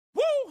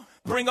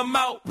bring 'em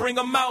out, bring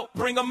 'em out,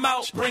 bring 'em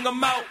out, bring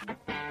 'em out.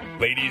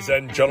 Ladies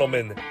and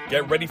gentlemen,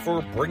 get ready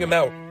for Bring 'em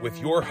Out with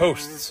your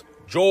hosts,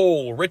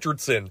 Joel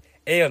Richardson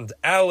and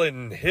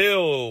Alan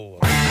Hill.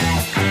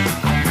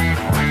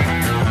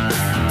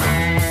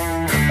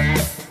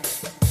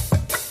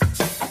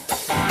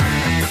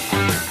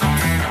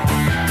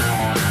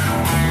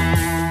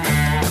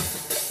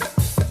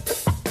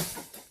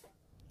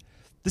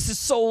 This is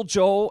Soul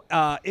Joel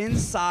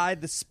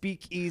inside the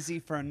Speakeasy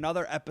for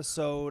another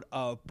episode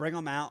of Bring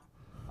 'em Out.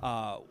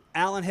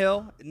 Alan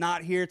Hill,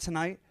 not here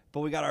tonight,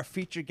 but we got our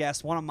featured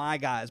guest, one of my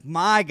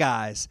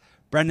guys,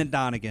 Brendan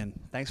Donegan.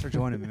 Thanks for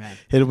joining me, man.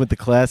 Hit him with the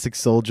classic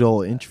Soul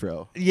Joel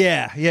intro.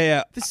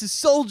 Yeah. This is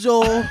Soul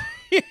Joel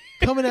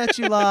coming at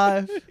you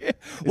live. Is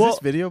this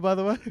video, by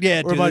the way?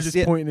 Yeah, or am I just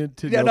pointing it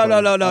to no.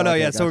 Okay,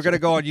 Yeah, so we're gotcha. going to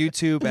go on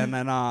YouTube and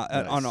then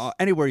Nice. on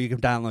anywhere you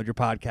can download your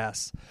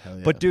podcasts. Hell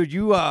yeah. But, dude,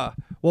 you well,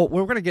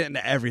 we're going to get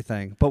into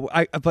everything.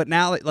 But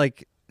now,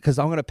 like, because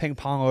I'm going to ping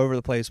pong all over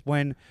the place.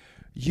 When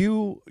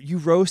you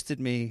roasted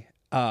me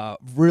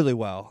really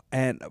well,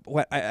 and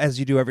as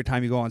you do every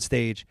time you go on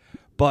stage,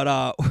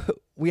 but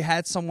we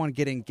had someone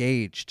get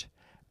engaged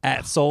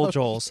at Soul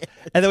Joel's,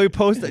 and then we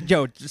posted.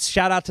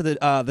 Shout out to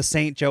the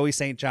Saint Joey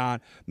St.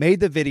 John made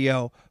the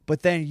video,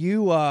 but then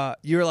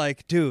you're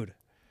like, dude,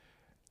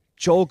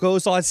 Joel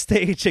goes on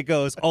stage. It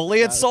goes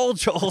only at Soul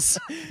Joel's.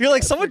 You're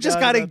like, someone just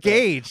got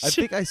engaged. I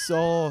think I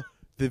saw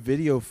the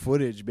video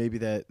footage, maybe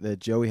that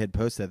Joey had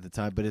posted at the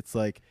time, but it's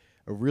like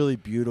a really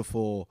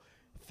beautiful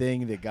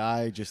thing. The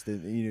guy just,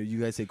 you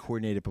guys say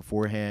coordinated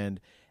beforehand,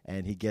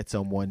 and he gets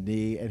on one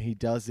knee and he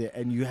does it,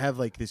 and you have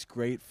like this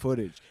great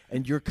footage,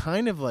 and you're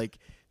kind of like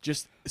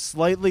just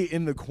slightly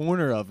in the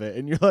corner of it,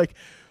 and you're like,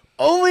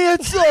 only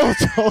at Soul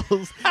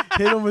Joel's.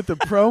 Hit him with the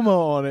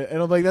promo on it,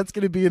 and I'm like, that's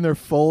gonna be in their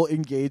full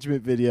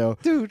engagement video,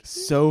 dude.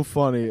 So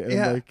funny. And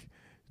yeah. like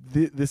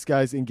this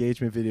guy's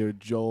engagement video,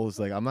 Joel is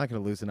like, I'm not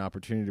gonna lose an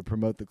opportunity to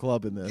promote the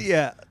club in this.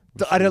 Yeah.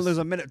 I didn't lose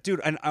a minute,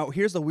 dude. And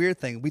here's the weird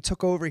thing: we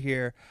took over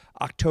here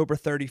October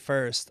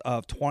 31st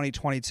of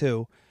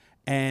 2022,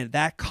 and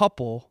that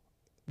couple,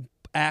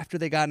 after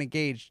they got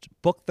engaged,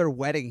 booked their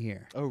wedding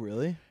here. Oh,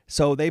 really?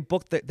 So they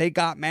they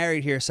got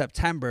married here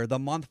September, the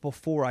month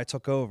before I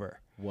took over.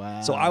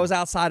 Wow. So I was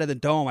outside of the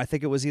Dome. I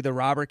think it was either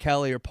Robert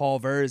Kelly or Paul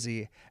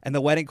Verzi, and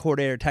the wedding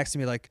coordinator texted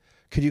me like,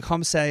 could you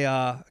come say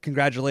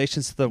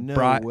congratulations to the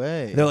bride? No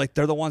way. They're like,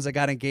 they're the ones that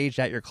got engaged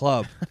at your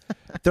club.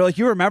 They're like,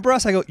 you remember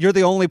us? I go, you're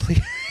the only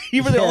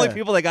you were the only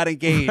people that got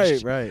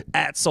engaged right.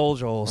 at Soul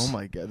Joel's. Oh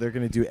my God. They're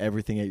gonna do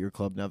everything at your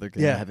club now. They're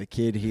gonna have a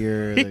kid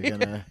here. They're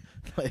gonna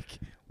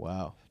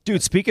wow.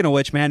 Dude, speaking of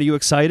which, man, are you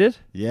excited?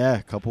 Yeah,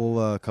 a couple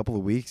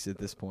of weeks at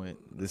this point.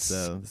 This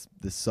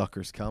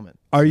sucker's coming.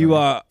 Are you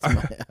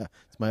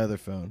it's my other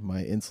phone,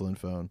 my insulin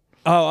phone.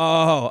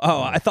 Oh!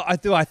 I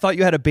thought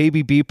you had a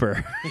baby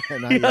beeper. Yeah,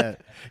 not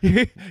yet.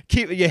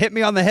 You hit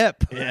me on the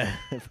hip. Yeah,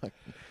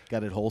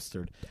 got it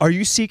holstered. Are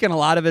you seeking a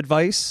lot of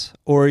advice,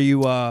 or are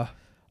you?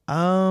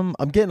 I'm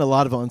getting a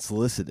lot of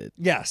unsolicited.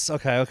 Yes.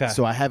 Okay.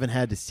 So I haven't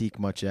had to seek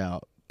much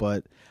out,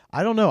 but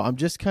I don't know. I'm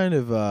just kind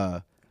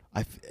of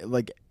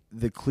like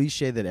the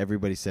cliche that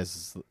everybody says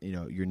is,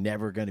 you're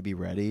never going to be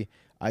ready.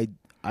 I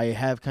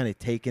have kind of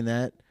taken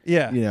that.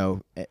 Yeah.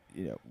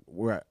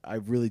 Where I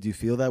really do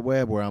feel that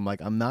way, where I'm like,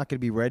 I'm not going to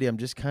be ready. I'm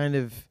just kind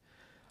of,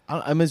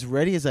 I'm as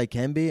ready as I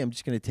can be. I'm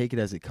just going to take it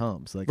as it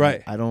comes. Like,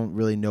 right. I don't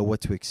really know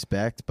what to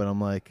expect, but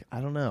I'm like, I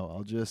don't know.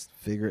 I'll just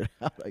figure it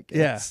out, I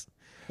guess. Yeah.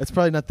 That's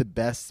probably not the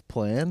best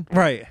plan.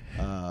 Right.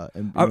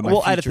 And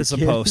we'll edit this in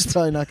post. He's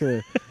probably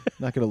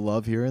not gonna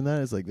love hearing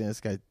that. It's like, man,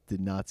 this guy did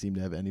not seem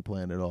to have any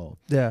plan at all.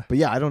 Yeah. But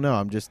yeah, I don't know.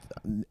 I'm just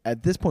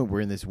at this point, we're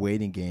in this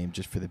waiting game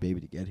just for the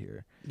baby to get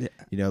here.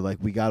 Yeah. Like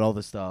we got all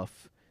the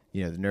stuff.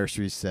 The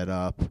nursery's set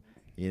up.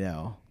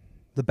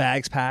 The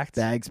bags packed.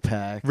 Bags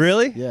packed.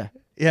 Really? Yeah.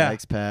 Yeah.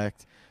 Bags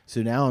packed.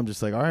 So now I'm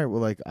just like, all right,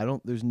 well, like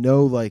there's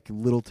no like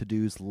little to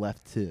dos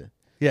left to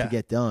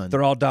get done.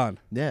 They're all done.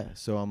 Yeah.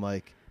 So I'm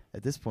like,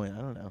 at this point,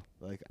 I don't know.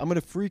 Like, I'm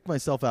going to freak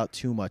myself out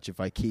too much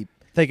if I keep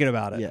thinking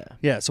about it. Yeah.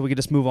 Yeah, so we can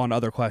just move on to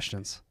other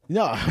questions.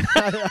 No,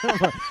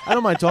 I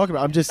don't mind talking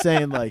about it. I'm just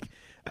saying, like,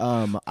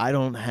 I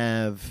don't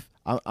have...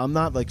 I'm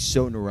not, like,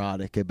 so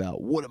neurotic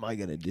about what am I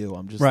going to do.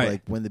 I'm just,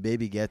 like, when the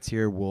baby gets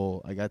here,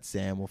 I got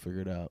Sam. We'll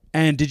figure it out.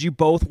 And did you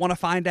both want to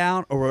find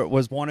out, or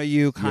was one of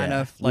you kind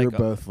of like... we were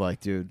both like,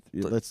 dude,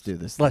 let's do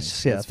this thing.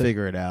 Let's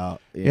figure it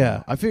out.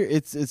 Yeah. I figure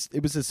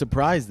it was a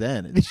surprise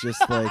then. It's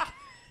just, like,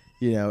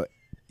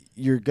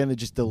 you're going to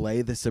just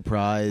delay the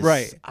surprise.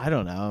 Right. I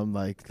don't know. I'm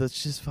like,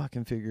 let's just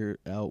fucking figure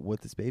out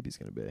what this baby's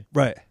going to be.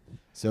 Right.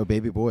 So,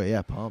 baby boy,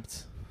 yeah,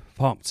 pumped.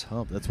 Pumped.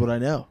 That's what I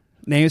know.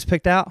 Names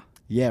picked out?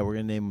 Yeah, we're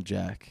going to name him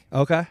Jack.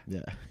 Okay.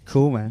 Yeah.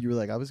 Cool, man. You were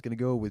like, I was going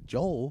to go with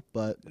Joel,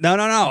 but... No.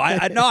 I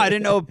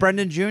didn't know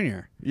Brendan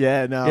Jr.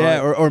 Yeah, no.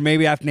 Yeah, or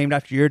maybe named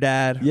after your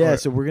dad. Yeah,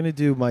 so we're going to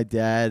do my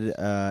dad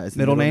as the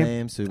middle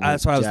name. So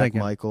that's what I was Jack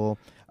thinking. Michael.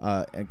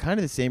 And kind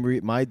of the same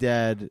my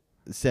dad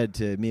said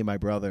to me and my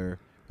brother,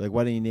 Like,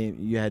 why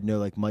didn't you had no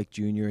like Mike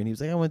Jr. and he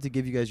was like, I wanted to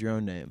give you guys your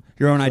own name,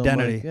 Your own So I'm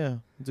identity. like, yeah, I'll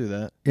do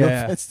that. Yeah, No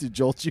yeah. offense to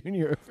Joel Jr.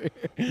 over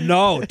here.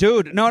 No,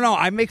 dude. No.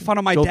 I make fun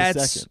of my Joel the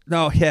dad's. second.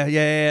 No,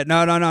 yeah.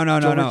 No.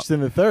 Joel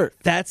Richardson the third.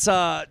 That's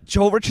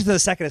Joel Richardson II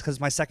is because it's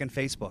my second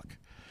Facebook.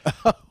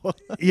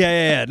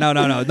 Yeah.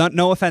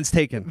 No offense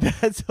taken.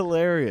 That's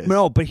hilarious.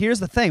 No, but here's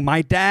the thing.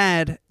 My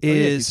dad Oh, yeah,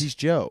 'cause is he's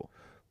Joe.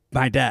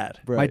 my dad.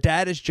 Right. My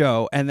dad is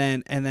Joe, and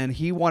then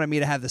he wanted me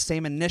to have the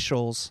same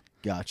initials,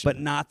 Gotcha. but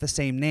not the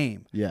same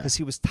name. Yeah. Because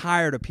he was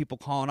tired of people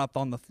calling up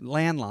on the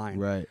landline.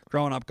 Right.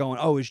 Growing up, going,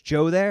 "Oh, is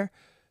Joe there?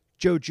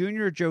 Joe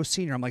Jr. or Joe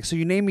Sr.?" I'm like, "So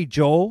you named me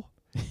Joel?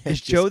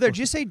 Is Joe there? Did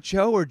you say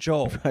Joe or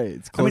Joel?" Right.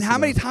 It's I mean, close how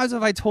many enough. times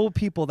have I told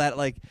people that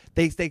like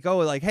they go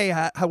like, "Hey,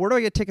 where do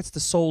I get tickets to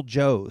Soul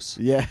Joe's?"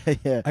 Yeah. I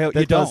go, That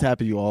 "You does don't."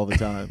 happen to you all the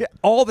time. Yeah,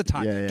 all the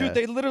time. Yeah. Dude,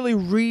 they literally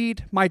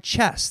read my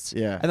chest.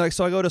 Yeah. And like,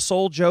 so I go to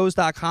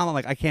souljoes.com. I'm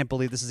like, I can't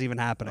believe this is even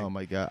happening. Oh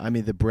my god! I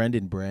mean, the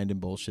Brandon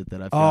bullshit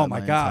that I've Oh, found my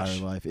my gosh.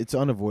 entire life. It's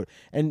unavoidable,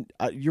 and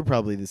you're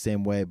probably the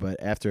same way.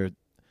 But after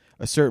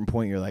a certain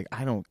point, you're like,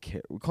 I don't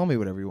care. Call me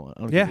whatever you want.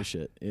 I don't Yeah. give a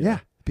shit. You Yeah. know?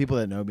 People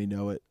that know me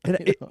know it. And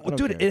You know, I don't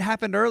dude, care. it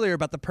happened earlier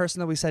about the person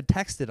that we said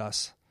texted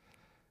us.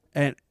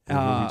 And What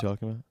were you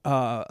talking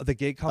about? the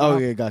gig coming Oh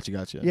up. yeah,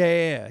 gotcha.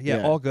 Yeah,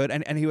 Yeah. all good.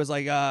 And he was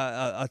like,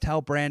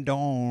 tell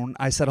Brandon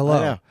I said I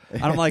hello. know.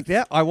 And I'm like,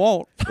 yeah, I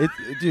won't.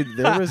 Dude,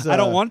 there was. I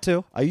don't want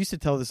to. I used to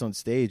tell this on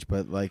stage,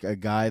 but like a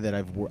guy that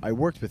I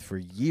worked with for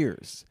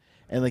years,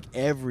 and like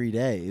every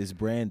day is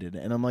Brandon,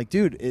 and I'm like,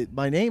 dude,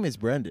 my name is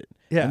Brendan.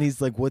 Yeah. And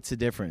he's like, what's the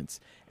difference?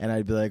 And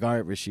I'd be like, all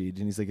right, Rashid.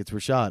 And he's like, it's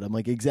Rashad. I'm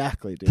like,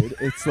 exactly, dude.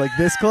 It's like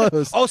this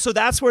close. Oh, so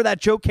that's where that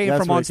joke came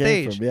That's from where on it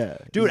came stage. from, yeah.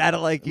 Dude, out of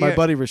like My yeah.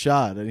 buddy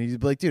Rashad, and he'd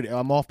be like, dude,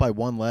 I'm off by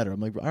one letter.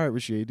 I'm like, all right,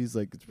 Rashid. He's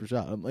like, it's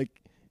Rashad. I'm like,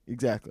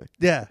 exactly.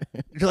 Yeah.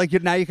 You're like,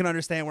 now you can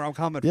understand where I'm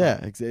coming Yeah,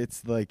 from.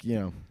 it's like,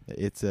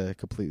 it's a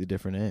completely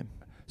different name.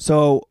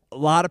 So a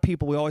lot of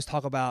people, we always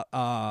talk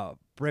about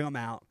bring them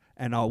out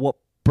and what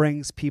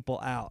brings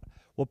people out.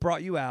 What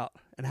brought you out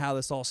and how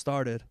this all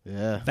started.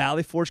 Yeah.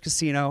 Valley Forge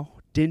Casino,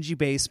 dingy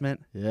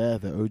basement. Yeah,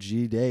 the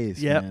OG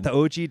days. Yep, man. the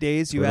OG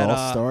days. You Where it had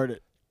all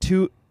started.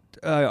 two,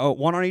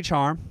 one on each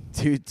arm.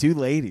 Two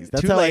ladies.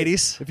 That's Two how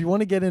ladies. If you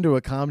want to get into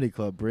a comedy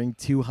club, bring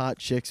two hot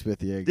chicks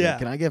with you. Yeah.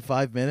 Can I get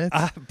 5 minutes?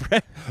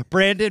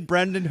 Brandon,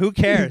 Brendan, who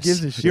cares?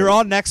 gives a shit? You're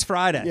on next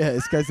Friday. Yeah,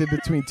 this guy's in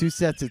between two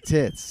sets of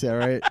tits. All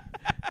right,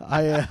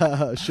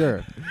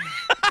 sure.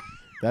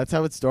 That's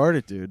how it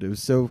started, dude. It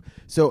was so.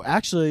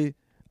 Actually,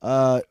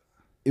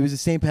 it was a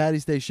St.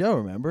 Patty's Day show.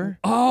 Remember?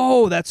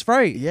 Oh, that's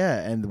right. Yeah,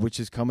 and which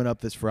is coming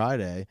up this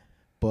Friday.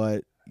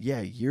 But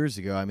yeah, years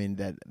ago. I mean,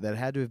 that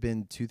had to have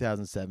been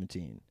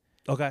 2017.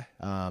 Okay.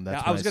 That's Now, when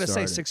I was going to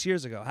say 6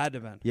 years ago. Had to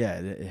have been. Yeah,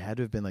 it had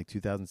to have been like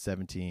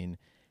 2017,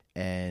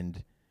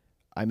 and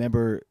I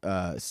remember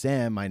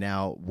Sam, my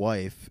now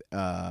wife,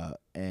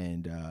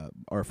 and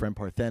our friend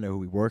Parthena, who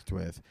we worked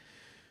with.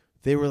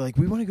 They were like,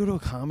 we want to go to a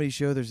comedy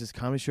show. There's this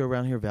comedy show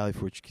around here, Valley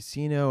Forge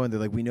Casino, and they're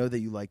like, we know that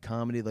you like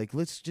comedy. Like,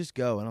 let's just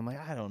go. And I'm like,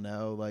 I don't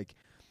know. Like,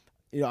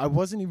 I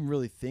wasn't even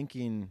really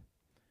thinking,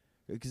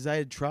 because I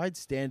had tried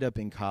stand-up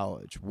in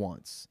college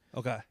once.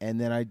 Okay.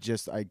 And then I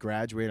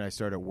graduated and I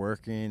started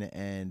working,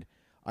 and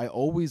I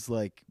always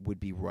like would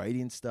be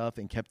writing stuff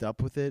and kept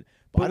up with it.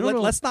 But I don't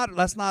know.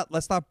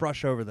 Let's not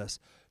brush over this.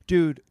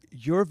 Dude,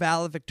 your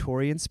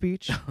valedictorian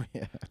speech,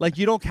 Yeah. like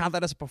you don't count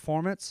that as a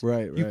performance.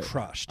 Right. You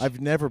crushed. I've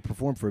never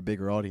performed for a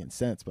bigger audience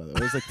since, by the way.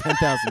 It was like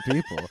 10,000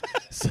 people.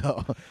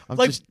 So I'm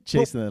Like, just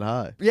chasing that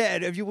high. Yeah,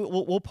 if you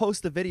we'll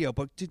post the video.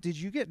 But did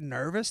you get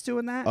nervous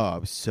doing that? Oh, I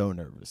was so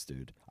nervous,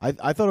 dude. I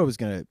thought I was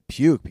going to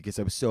puke because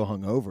I was so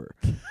hungover.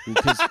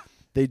 Because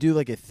they do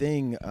like a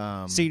thing.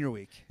 Senior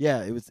week.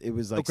 Yeah, it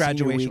was like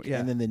graduation, senior week, yeah.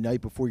 and then the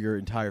night before your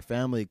entire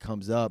family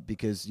comes up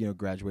because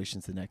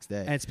graduation's the next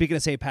day. And speaking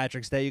of St.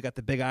 Patrick's Day, you got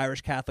the big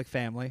Irish Catholic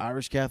family.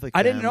 Irish Catholic.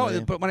 I didn't family.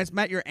 know, but when I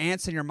met your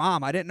aunts and your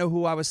mom, I didn't know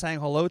who I was saying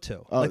hello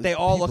to. Oh, Like they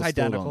all people look still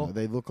don't identical. know.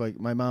 They look like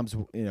my mom's.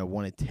 1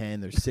 in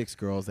 10. There's 6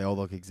 girls. They all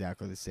look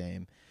exactly the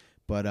same,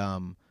 but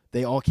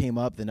they all came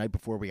up the night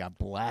before. We got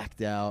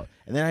blacked out,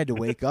 and then I had to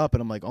wake up,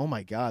 and I'm like, oh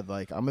my god,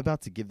 like I'm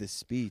about to give this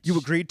speech. You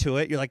agreed to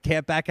it. You're like,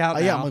 can't back out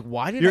now. Yeah, I'm like,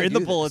 why did You're I in do the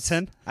this?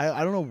 bulletin.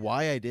 I don't know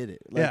why I did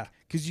it. Like, Yeah.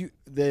 because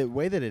the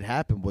way that it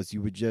happened was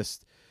you would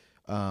just,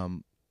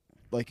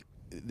 like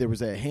there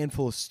was a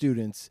handful of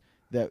students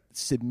that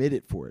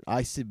submitted for it.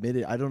 I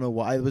submitted. I don't know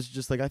why. I was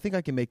just like, I think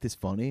I can make this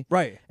funny.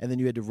 Right. And then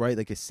you had to write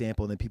like a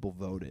sample, and then people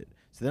voted.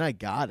 So then I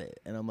got it,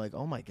 and I'm like,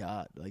 oh my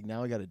god, like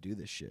now I got to do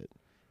this shit.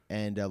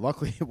 And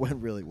luckily it went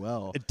really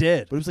well. It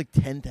did. But it was like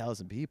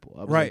 10,000 people.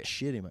 I was Right. like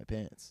shitting my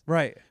pants.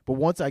 Right. But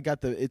once I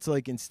got it's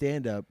like in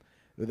stand up,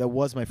 that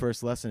was my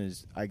first lesson.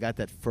 Is I got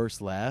that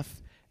first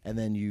laugh, and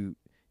then you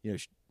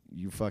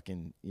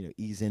fucking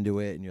ease into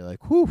it, and you're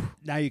like, whew.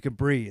 Now you can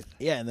breathe.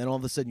 Yeah, and then all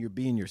of a sudden you're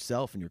being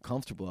yourself, and you're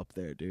comfortable up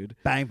there, dude.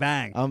 Bang,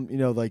 bang. I'm,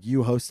 like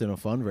you hosting a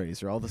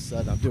fundraiser. All of a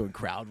sudden I'm doing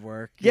crowd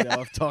work. Yeah.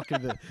 I'm talking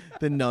to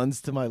the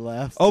nuns to my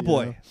left. Oh,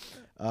 boy.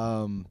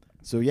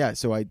 So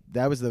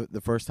that was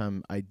the first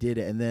time I did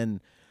it, and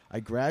then I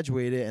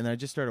graduated and I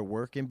just started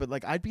working. But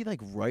like I'd be like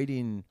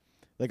writing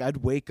Like I'd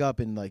wake up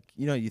and like,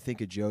 you think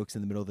of jokes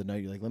in the middle of the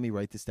night. You're like, let me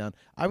write this down.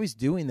 I was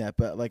doing that,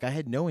 but like I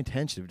had no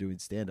intention of doing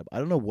stand-up. I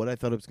don't know what I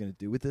thought I was going to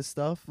do with this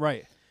stuff.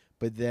 Right.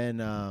 But then,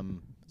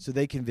 so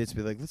they convinced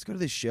me, like, let's go to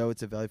this show.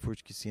 It's at Valley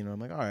Forge Casino. I'm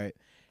like, all right.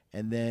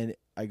 And then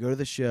I go to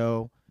the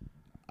show.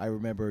 I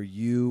remember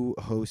you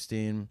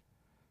hosting,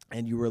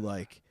 and you were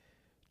like,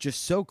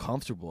 just so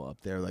comfortable up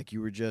there. Like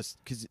you were just,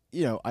 because,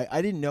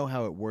 I didn't know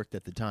how it worked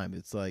at the time.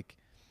 It's like,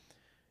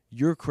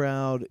 your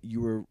crowd,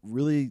 you were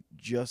really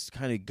just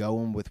kind of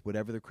going with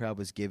whatever the crowd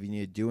was giving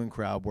you, doing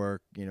crowd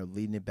work,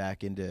 leading it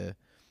back into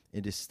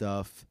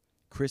stuff.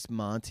 Chris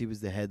Monty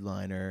was the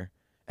headliner.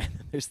 And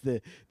then there's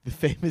the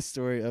famous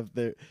story of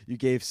you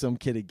gave some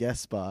kid a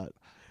guest spot.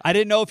 I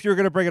didn't know if you were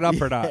going to bring it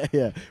up or not.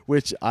 Yeah,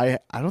 which I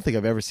don't think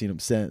I've ever seen him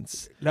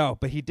since. No,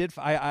 but he did.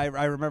 I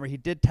remember he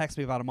did text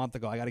me about a month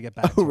ago. I got to get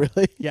back to Oh, him.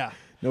 really? Yeah.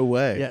 No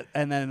way. Yeah,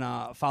 and then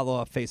follow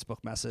up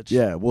Facebook message.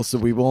 Yeah, well, so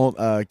we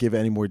won't give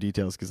any more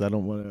details because I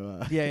don't want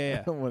to. Yeah.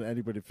 I don't want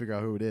anybody to figure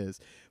out who it is.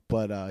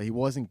 But he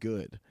wasn't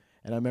good,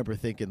 and I remember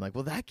thinking like,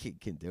 well, that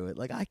kid can do it.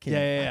 Like I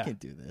can. I can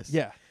do this.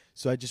 Yeah.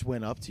 So I just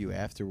went up to you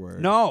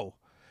afterward. No,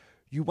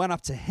 you went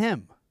up to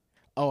him.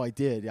 Oh, I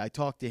did. I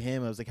talked to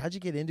him. I was like, how'd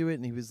you get into it?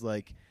 And he was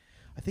like,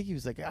 I think he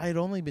was like, I had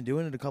only been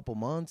doing it a couple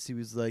months. He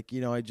was like,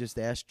 I just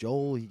asked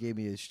Joel. He gave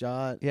me a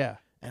shot. Yeah.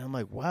 And I'm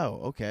like,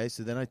 wow, okay.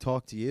 So then I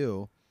talked to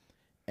you,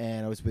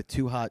 and I was with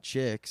two hot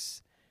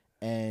chicks,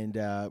 and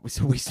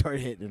so we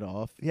started hitting it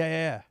off.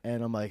 Yeah.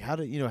 And I'm like, how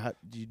do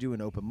you do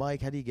an open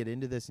mic? How do you get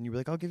into this? And you were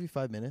like, I'll give you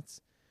 5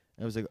 minutes.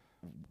 And I was like,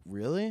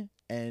 really?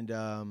 And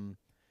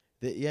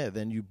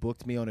then you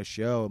booked me on a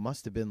show. It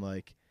must have been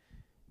like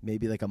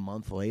maybe like a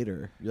month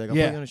later. You're like, I'll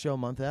put you on a show a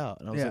month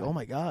out. And I was like, oh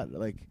my God.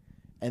 Like,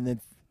 and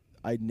then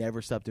I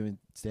never stopped doing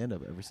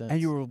stand-up ever since.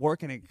 And you were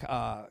working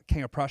at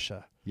King of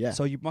Prussia. Yeah.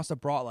 So you must have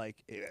brought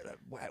like,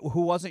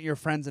 who wasn't your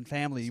friends and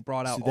family? You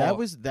brought out.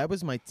 So that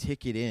was my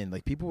ticket in.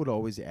 Like people would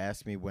always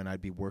ask me when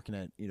I'd be working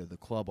at the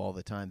club all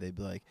the time. They'd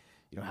be like,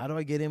 how do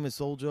I get in with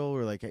Soul Joel?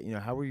 Or like,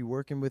 how are you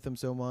working with him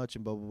so much?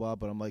 And blah blah blah.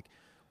 But I'm like,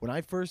 when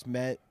I first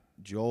met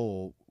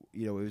Joel,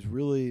 it was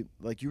really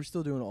like you were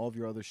still doing all of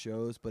your other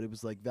shows, but it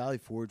was like Valley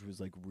Forge was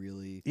like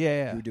really.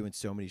 Yeah. You were doing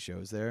so many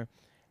shows there.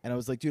 And I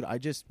was like, dude, I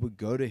just would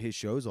go to his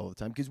shows all the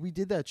time because we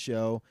did that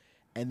show,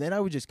 and then I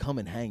would just come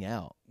and hang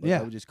out. Like,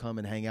 I would just come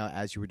and hang out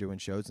as you were doing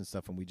shows and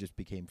stuff, and we just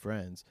became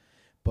friends.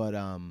 But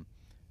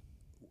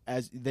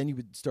then you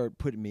would start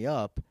putting me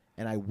up,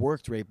 and I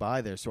worked right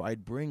by there, so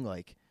I'd bring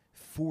like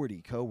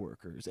 40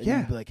 coworkers, and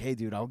you'd be like, hey,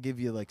 dude, I'll give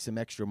you like some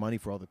extra money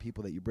for all the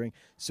people that you bring.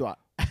 So I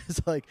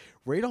was like,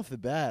 right off the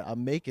bat,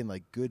 I'm making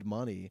like good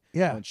money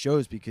on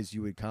shows because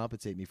you would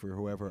compensate me for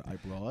whoever I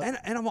brought. And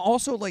I'm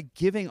also like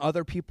giving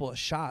other people a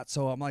shot.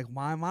 So I'm like,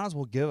 I might as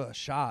well give a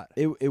shot.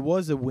 It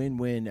was a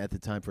win-win at the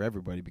time for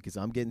everybody because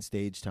I'm getting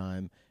stage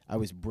time. I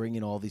was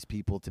bringing all these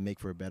people to make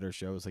for a better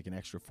show. It was like an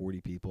extra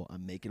 40 people.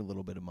 I'm making a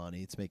little bit of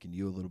money. It's making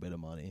you a little bit of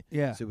money.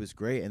 Yeah. So it was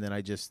great. And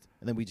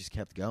then we just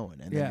kept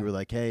going. And then you were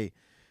like, hey,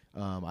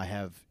 I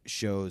have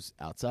shows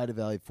outside of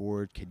Valley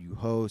Forge. Can you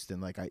host?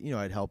 And like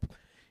I'd help,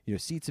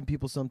 seat some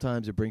people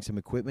sometimes or bring some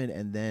equipment.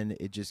 And then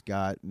it just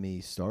got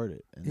me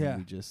started. And then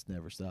we just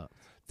never stopped.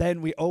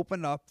 Then we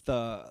opened up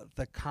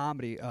the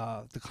comedy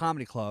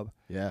club.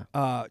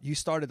 Yeah. You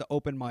started the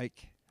open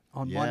mic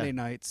on Monday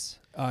nights.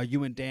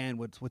 You and Dan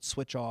would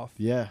switch off.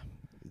 Yeah.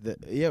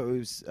 It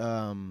was.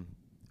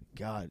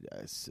 God,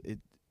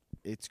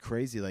 it's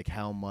crazy like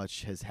how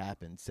much has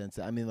happened since.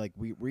 I mean, like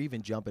we're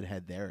even jumping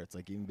ahead there. It's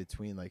like even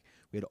between like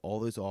we had all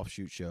those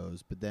offshoot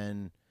shows, but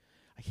then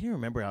I can't even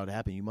remember how it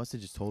happened. You must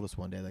have just told us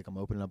one day like I'm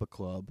opening up a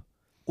club.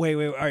 Wait.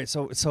 All right.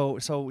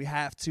 So we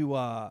have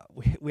to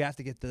we have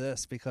to get to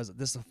this because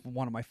this is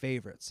one of my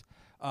favorites.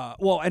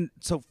 And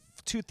so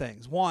two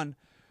things. One,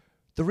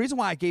 the reason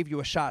why I gave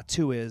you a shot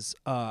too is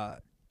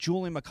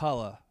Julie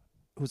McCullough,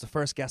 who's the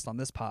first guest on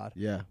this pod.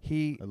 Yeah,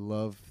 I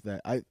love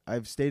that.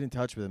 I've stayed in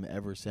touch with him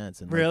ever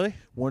since. And really, like,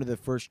 one of the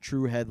first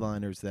true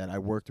headliners that I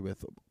worked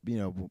with.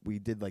 We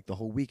did like the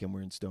whole weekend.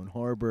 We're in Stone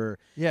Harbor.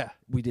 Yeah,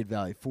 we did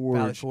Valley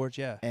Forge.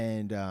 Yeah,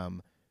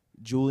 and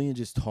Julian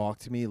just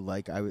talked to me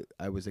like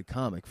I was a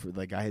comic for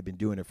like I had been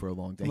doing it for a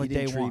long time. Like he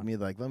didn't day treat one. me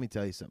like, let me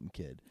tell you something,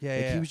 kid.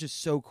 Yeah, He was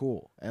just so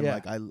cool, and Yeah.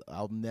 like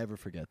I'll never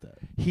forget that.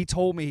 He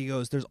told me, he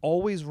goes, there's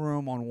always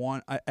room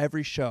on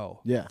every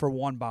show for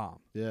one bomb.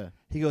 Yeah,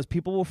 He goes,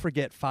 people will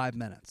forget 5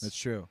 minutes. that's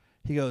true.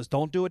 He goes,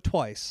 don't do it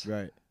twice.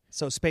 Right.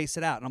 So space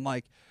it out. And I'm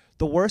like,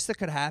 the worst that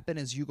could happen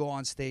is you go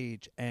on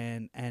stage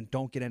and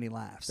don't get any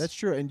laughs. That's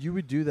true, and you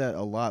would do that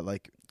a lot.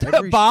 Like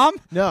bomb?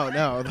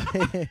 No.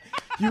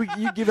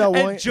 you give out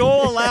one. And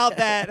Joel allowed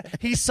that.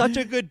 He's such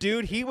a good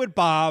dude. He would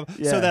bomb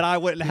so that I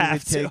wouldn't You have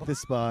would to. take the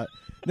spot.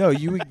 No,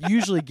 you would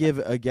usually give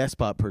a guest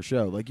spot per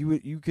show. Like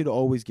you could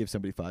always give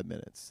somebody 5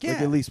 minutes. Like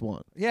Yeah. at least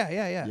one.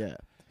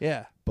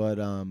 Yeah. But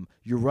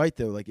you're right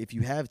though. Like if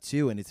you have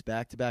two and it's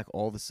back to back,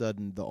 all of a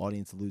sudden the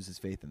audience loses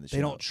faith in the show.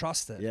 They don't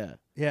trust it.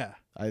 Yeah.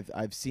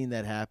 I've seen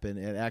that happen.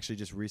 It actually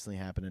just recently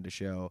happened at a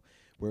show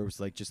where it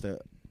was like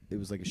it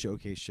was like a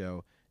showcase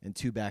show and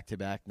two back to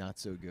back not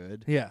so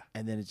good. Yeah.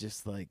 And then it's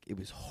just like it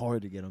was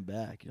hard to get them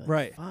back. You're like,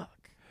 Right.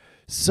 fuck.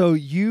 So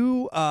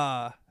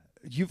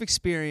you've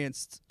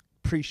experienced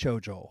pre-show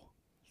Joel.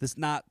 This is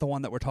not the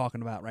one that we're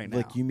talking about right now.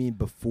 Like, you mean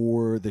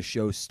before the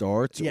show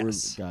starts?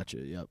 Yes. Or, gotcha,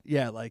 yep.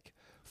 Yeah, like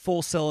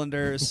full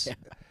cylinders.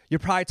 You're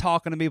probably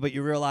talking to me, but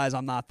you realize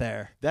I'm not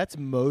there. That's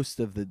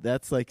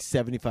that's like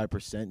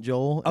 75%,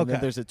 Joel. And then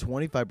Okay. there's a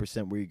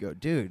 25% where you go,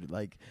 dude,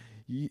 like,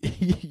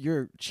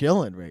 you're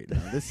chilling right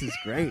now. This is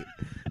great.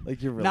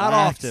 Like, you're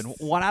relaxed. Not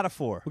often. 1 out of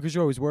 4. Because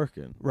you're always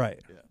working. Right.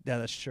 Yeah,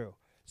 that's true.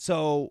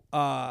 So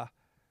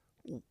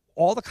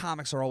all the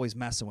comics are always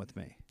messing with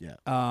me. Yeah.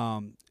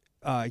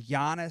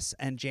 Giannis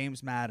and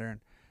James Mattern,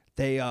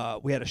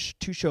 we had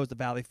 2 shows at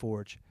Valley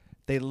Forge.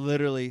 They're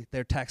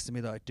texting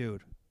me. They're like,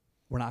 dude,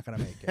 we're not gonna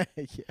make it.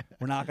 Yeah.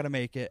 We're not gonna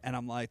make it. And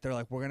they're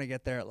like, we're gonna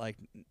get there at like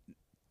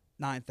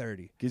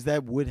 9:30. Because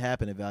that would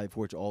happen at Valley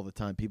Forge all the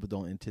time. People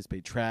don't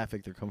anticipate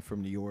traffic. They're coming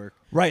from New York.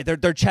 Right.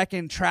 They're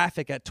checking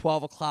traffic at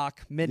 12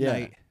 o'clock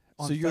midnight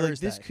on so you're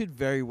Thursday. like, this could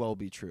very well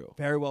be true.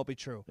 Very well be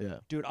true. Yeah.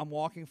 Dude, I'm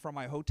walking from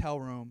my hotel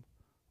room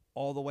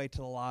all the way to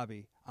the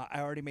lobby.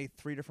 I already made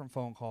 3 different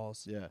phone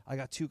calls. Yeah. I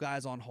got 2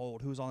 guys on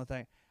hold. Who's on the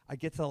thing? I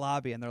get to the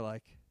lobby and they're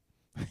like,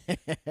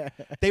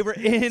 they were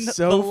in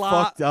so the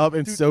fucked up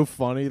and Dude, so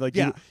funny. Like,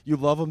 Yeah. you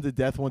love them to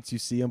death once you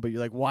see them, but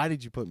you're like, why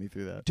did you put me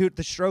through that? Dude,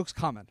 the stroke's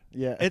coming.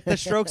 Yeah. The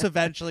stroke's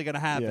eventually going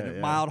to happen. Yeah, yeah.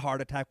 Mild heart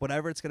attack,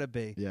 whatever it's going to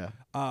be. Yeah.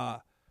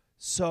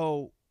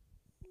 So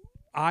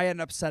I end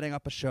up setting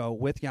up a show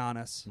with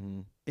Giannis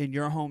in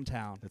your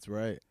hometown. That's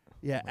right.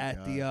 Yeah, Oh my at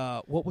God.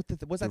 the what's that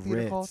The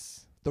theater called?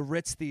 Ritz. The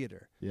Ritz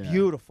Theater. Yeah.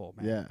 Beautiful,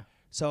 man. Yeah.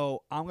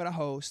 So I'm gonna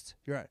host.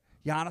 You're right.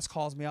 Giannis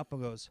calls me up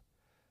and goes,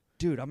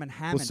 "Dude, I'm in Well,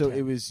 Hamilton." so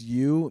it was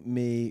you,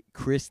 me,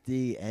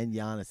 Christy, and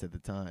Giannis at the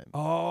time.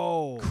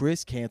 Oh.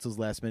 Chris cancels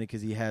last minute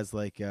because he has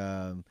like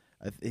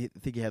I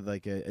think he had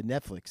like a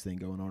Netflix thing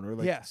going on or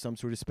like some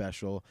sort of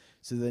special.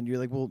 So then you're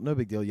like, well, no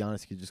big deal.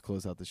 Giannis could just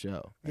close out the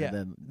show. Yeah. And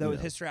then, That was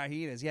History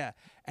Hyenas. Yeah.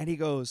 And he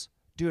goes,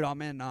 "Dude,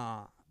 I'm in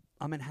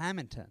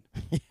Hamilton."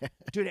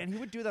 Dude, and he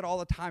would do that all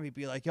the time. He'd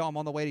be like, "Yo, I'm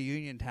on the way to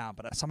Uniontown,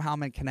 but somehow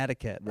I'm in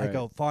Connecticut." Right. I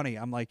go, "Funny."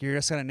 I'm like, "You're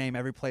just gonna name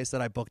every place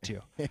that I booked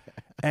you."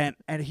 and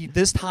he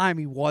this time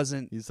he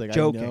wasn't He's like,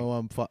 joking. I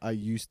know I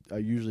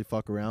usually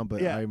fuck around,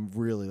 but Yeah. I'm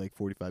really like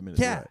 45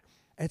 minutes Yeah. away.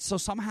 And so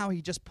somehow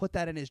he just put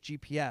that in his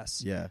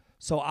GPS. Yeah.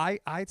 So I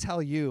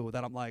tell you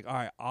that I'm like, all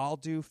right, I'll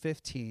do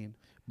 15.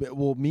 But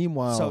well,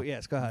 meanwhile, So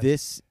yes, go ahead.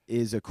 this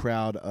is a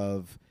crowd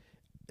of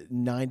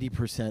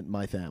 90%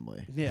 my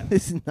family. Yeah.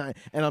 This is not,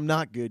 and I'm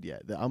not good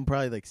yet. I'm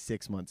probably like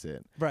 6 months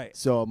in. Right.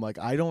 So I'm like,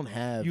 I don't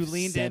have. You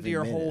leaned 7 into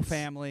your whole minutes.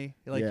 family,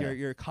 like Yeah.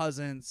 your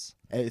cousins.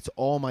 It's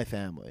all my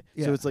family.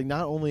 Yeah. So it's like,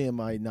 not only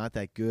am I not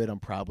that good, I'm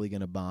probably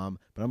gonna bomb,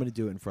 but I'm gonna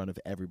do it in front of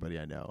everybody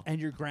I know.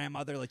 And your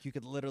grandmother, like you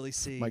could literally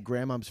see. My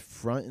grandmom's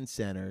front and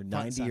center,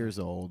 90 center. years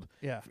old,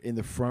 Yeah. in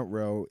the front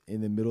row,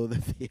 in the middle of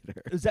the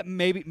theater. Is that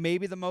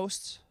maybe the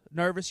most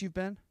nervous you've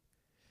been?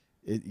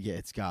 Yeah,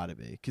 it's got to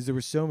be, because there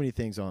were so many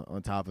things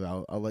on top of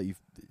it. I'll let you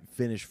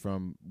finish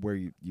from where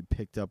you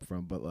picked up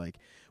from, but like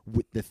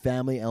with the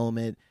family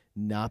element,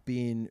 not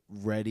being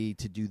ready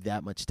to do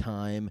that much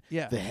time,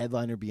 Yeah. the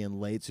headliner being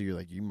late, so you're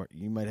like, you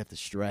might have to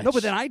stretch. No,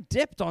 but then I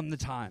dipped on the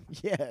time.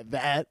 yeah,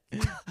 that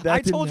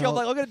I didn't told you I'm help.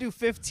 like, I'm gonna do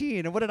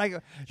 15, and what did I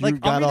go? You Like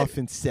got I'm either- off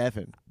in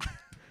 7.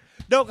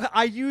 No,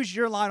 I use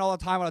your line all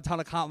the time on a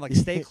ton of comments.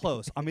 Like, stay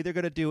close. I'm either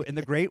gonna do, in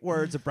the great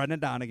words of Brendan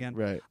Donegan,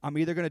 Right. I'm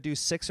either gonna do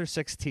 6 or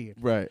 16.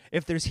 Right.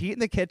 If there's heat in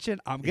the kitchen,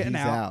 I'm getting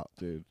He's out.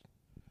 dude.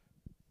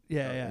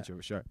 Yeah, yeah. Intro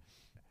was sharp.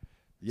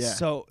 Yeah.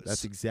 So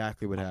that's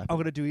exactly what happened. I'm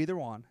gonna do either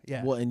one.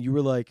 Yeah. Well, and you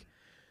were like,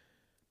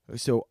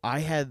 so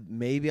I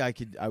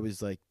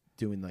was like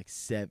doing like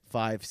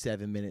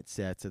 5-7 minute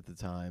sets at the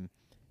time,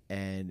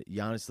 and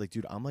Giannis like,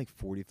 dude, I'm like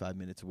 45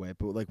 minutes away,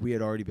 but like we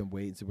had already been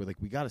waiting, so we're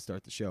like, we got to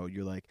start the show.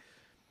 You're like,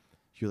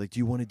 do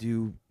you want to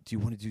do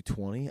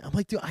 20? I'm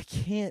like, dude, I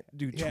can't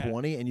do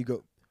 20, and you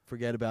go,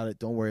 forget about it,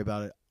 don't worry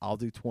about it, I'll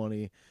do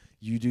 20.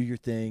 You do your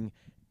thing.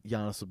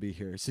 Giannis will be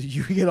here. So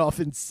you get off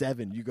in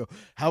 7. You go,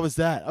 how was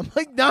that? I'm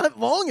like, not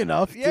long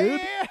enough, yeah,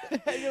 dude. yeah.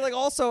 And you're like,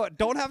 also,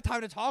 don't have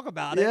time to talk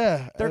about it.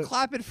 Yeah. They're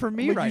clapping for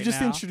me I'm like, right you just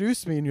now.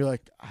 introduced me, and you're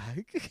like,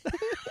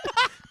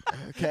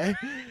 okay.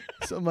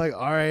 So I'm like,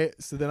 all right.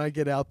 So then I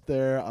get out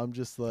there. I'm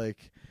just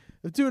like,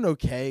 I'm doing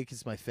okay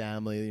because my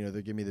family,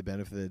 they're giving me the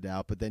benefit of the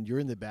doubt. But then you're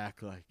in the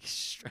back, like,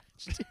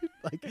 stretched, dude.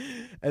 Like,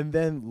 and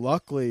then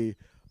luckily,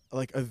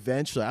 like,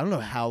 eventually, I don't know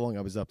how long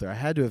I was up there. I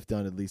had to have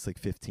done at least like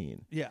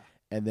 15. Yeah.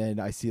 And then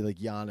I see like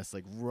Giannis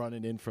like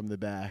running in from the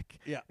back.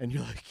 Yeah. And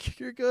you're like,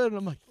 you're good. And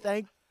I'm like,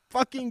 thank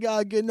fucking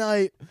God. Good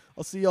night.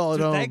 I'll see y'all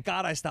Dude, at home. thank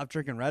God I stopped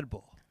drinking Red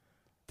Bull.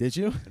 Did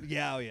you?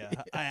 Yeah, oh yeah.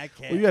 I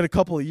can't. Well, you had a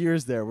couple of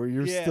years there where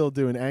you're Yeah. still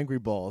doing Angry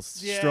Balls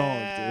strong,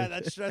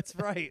 dude. that's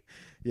right.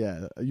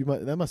 Yeah,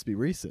 that must be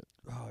recent.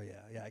 Oh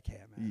yeah, I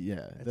can't, man. Yeah,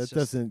 It's that just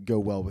doesn't go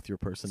well with your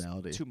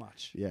personality. Too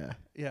much. Yeah,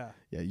 Yeah.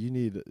 yeah. You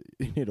need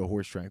a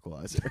horse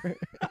tranquilizer,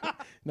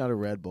 not a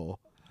Red Bull.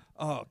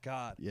 Oh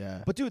God.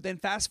 Yeah, But dude, then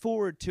fast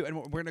forward to, and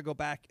we're gonna go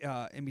back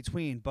in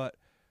between. But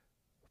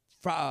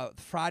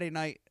Friday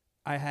night,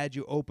 I had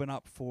you open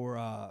up for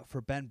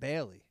Ben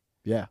Bailey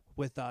yeah,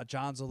 with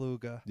John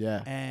Zaluga.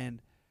 yeah.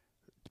 And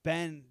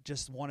Ben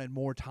just wanted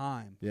more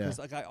time. Yeah. Because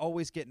like I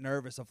always get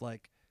nervous of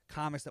like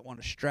comics that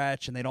want to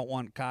stretch and they don't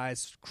want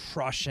guys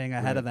crushing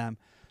ahead of them.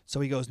 So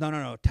he goes,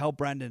 no. Tell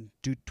Brendan,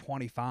 do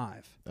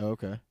 25. Oh,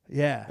 okay.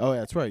 Yeah. Oh,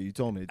 that's right. You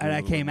told me. To do And a I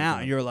little came bit more out time.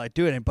 and you were like,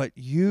 dude, but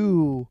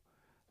you,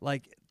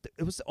 like,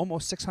 it was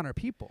almost 600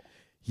 people.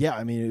 Yeah,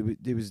 I mean,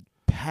 it was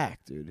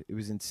packed, dude. It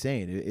was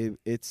insane.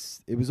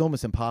 It was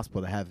almost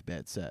impossible to have a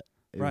bad set.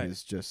 It Right.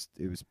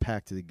 it was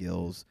packed to the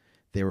gills.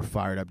 They were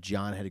fired up.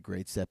 John had a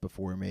great set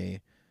before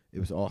me. It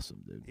was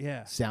awesome, dude.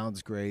 Yeah.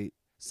 Sounds great.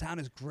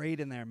 Sound is great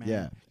in there, man.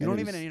 Yeah. You And don't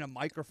it even was- need a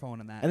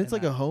microphone in that. And it's in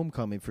like that. a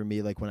homecoming for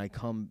me, like when I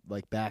come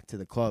like back to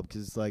the club,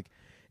 because it's like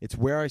it's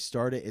where I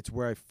started. It's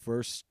where I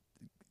first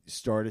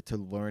started to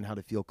learn how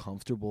to feel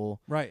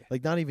comfortable. Right.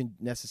 Like not even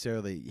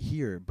necessarily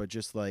here, but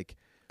just like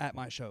At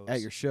my shows.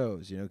 at your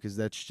shows, because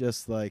that's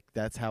just like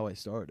that's how I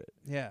started.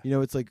 Yeah.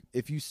 It's like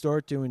if you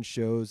start doing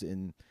shows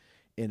in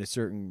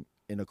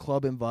a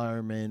club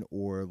environment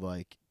or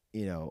like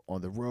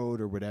on the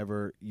road or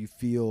whatever, you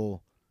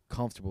feel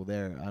comfortable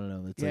there. I don't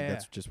know. It's like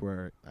that's just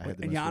where I had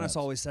the And most Giannis reps.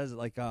 always says it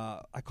like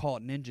I call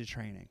it ninja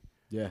training.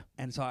 Yeah.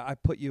 And so I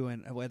put you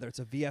in whether it's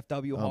a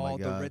VFW Oh my hall,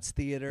 the God. Ritz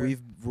Theater.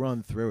 We've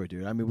run through it,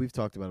 dude. I mean, we've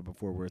talked about it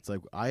before where it's like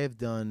I have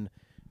done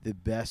the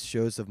best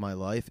shows of my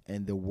life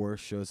and the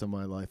worst shows of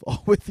my life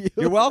all with you.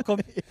 You're welcome.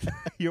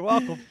 You're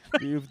welcome.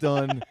 You've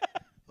done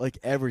like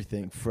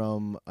everything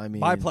from, I mean,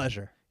 My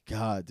pleasure.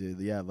 God, dude.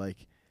 Yeah,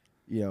 like,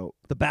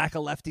 The back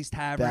of Lefty's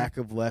Tavern. back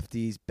of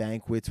Lefties,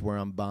 banquets where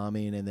I'm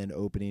bombing and then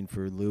opening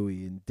for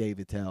Louis and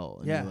David Tell.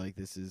 And Yeah. you're like,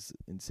 this is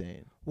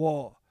insane.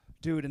 Well,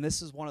 dude, and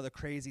this is one of the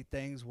crazy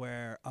things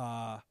where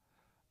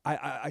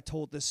I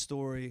told this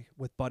story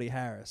with Buddy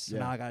Harris, and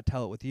Yeah. now I got to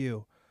tell it with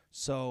you.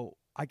 So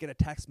I get a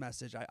text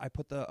message. I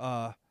put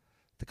the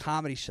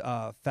comedy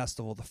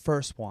festival, the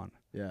first one,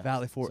 Yeah.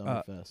 Valley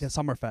Summerfest.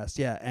 Summerfest,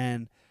 yeah,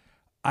 and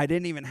I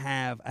didn't even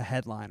have a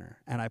headliner,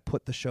 and I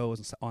put the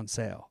shows on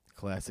sale.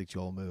 Classic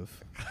Joel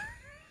move.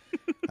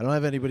 I don't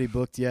have anybody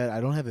booked yet.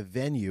 I don't have a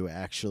venue,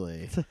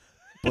 actually.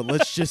 But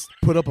let's just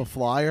put up a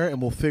flyer and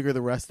we'll figure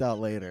the rest out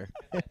later.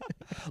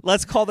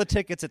 Let's call the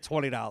tickets at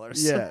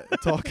 $20. Yeah,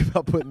 talk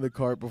about putting the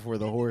cart before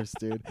the horse,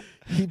 dude.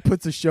 He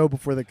puts a show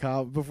before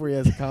before he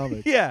has a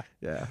comic. Yeah.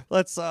 Yeah.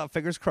 Let's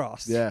fingers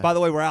crossed. Yeah. By the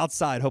way, we're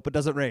outside. Hope it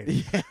doesn't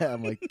rain. Yeah,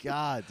 I'm like,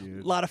 God,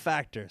 dude. A lot of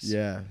factors.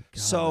 Yeah. God,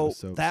 So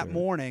was that absurd.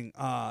 morning,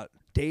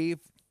 Dave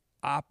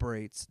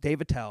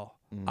Attell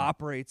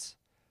operates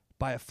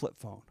by a flip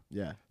phone.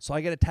 Yeah. So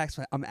I get a text.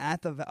 I'm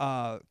at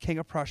the King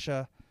of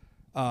Prussia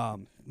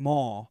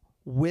mall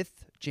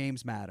with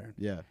James Mattern,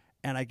 Yeah.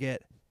 and I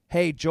get,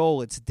 hey,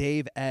 Joel, it's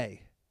Dave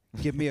A.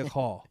 Give me a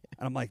call.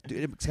 And I'm like,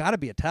 dude, it's got to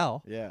be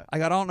Attell. Yeah. I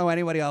don't know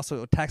anybody else who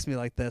would text me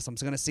like this. I'm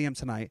going to see him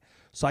tonight.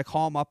 So I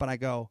call him up and I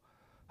go,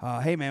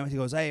 hey, man. He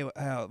goes, hey,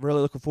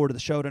 really looking forward to the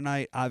show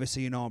tonight.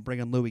 Obviously, I'm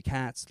bringing Louis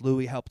Katz.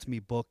 Louis helped me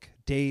book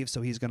Dave,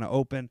 so he's going to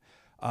open.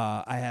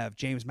 I have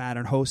James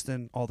Mattern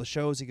hosting all the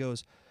shows. He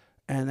goes,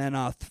 and then,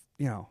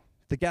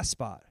 the guest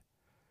spot.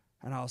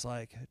 And I was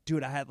like,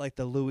 dude, I had like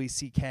the Louis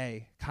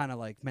C.K. kind of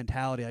like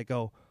mentality. I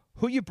go,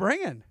 who you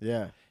bringing?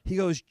 Yeah. He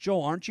goes,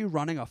 Joel, aren't you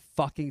running a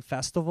fucking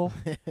festival?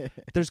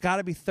 There's got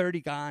to be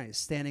 30 guys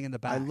standing in the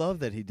back. I love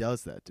that he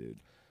does that, dude.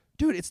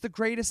 Dude, it's the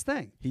greatest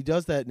thing. He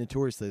does that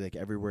notoriously, like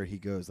everywhere he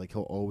goes. Like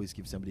he'll always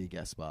give somebody a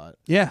guest spot.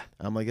 Yeah.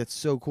 I'm like, that's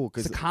so cool.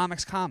 It's Cause a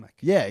comic's comic.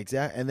 yeah,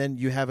 exactly. And then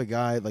you have a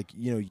guy like,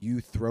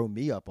 you throw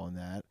me up on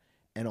that.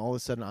 And all of a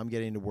sudden I'm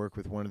getting to work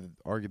with one of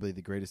arguably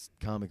the greatest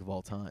comic of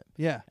all time.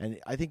 Yeah. And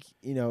I think,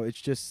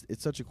 it's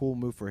such a cool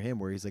move for him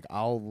where he's like,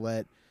 I'll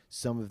let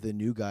some of the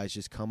new guys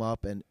just come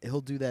up, and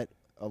he'll do that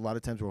a lot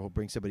of times where he'll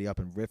bring somebody up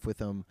and riff with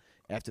them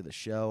after the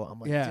show. I'm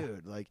like, Yeah.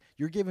 dude, like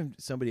you're giving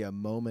somebody a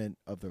moment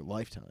of their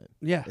lifetime.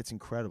 Yeah. It's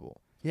incredible.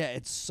 Yeah,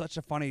 it's such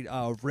a funny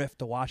riff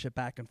to watch it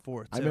back and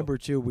forth, too. I remember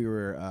too.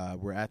 We're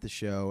at the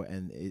show,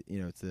 and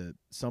it's a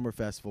summer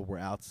festival. We're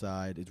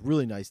outside. It's a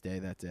really nice day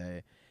that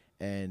day,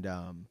 and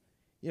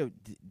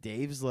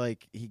Dave's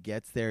like he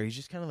gets there. He's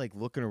just kind of like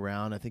looking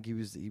around. I think he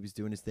was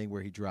doing his thing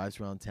where he drives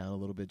around town a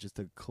little bit just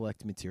to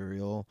collect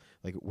material,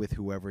 like with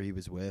whoever he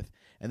was with,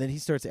 and then he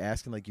starts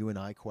asking like you and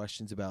I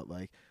questions about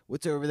like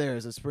what's over there.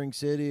 Is it Spring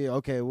City?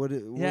 Okay, what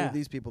are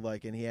these people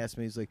like? And he asked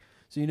me, he's like,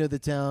 so you know the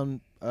town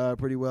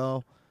pretty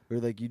well, or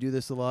like you do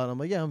this a lot? I'm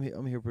like, yeah,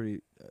 I'm here pretty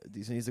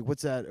decent. He's like,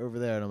 what's that over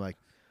there? And I'm like,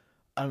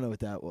 I don't know it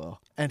that well.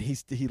 And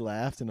he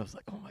laughed, and I was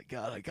like, oh my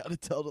God, I gotta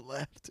tell to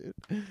laugh, dude.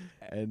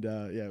 And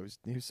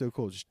he was so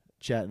cool, just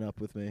chatting up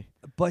with me.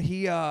 But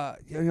he,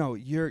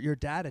 your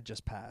dad had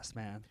just passed,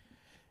 man.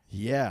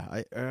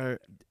 Yeah,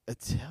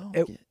 Attell.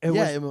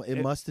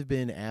 It must have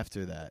been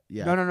after that.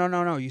 Yeah.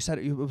 No. You said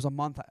it was a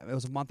month. It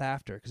was a month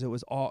after because it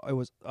was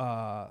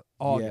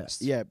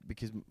August. Yeah,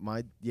 because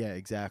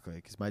exactly.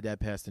 Because my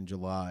dad passed in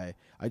July.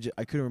 I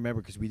couldn't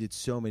remember because we did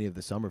so many of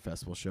the summer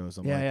festival shows.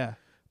 Yeah.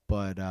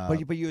 But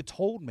you had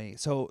told me.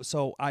 So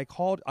I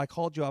called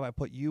you up. I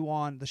put you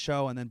on the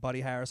show and then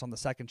Buddy Harris on the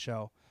second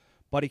show.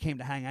 Buddy came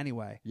to hang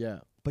anyway. Yeah.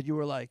 But you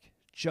were like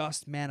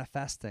just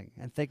manifesting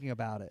and thinking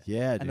about it.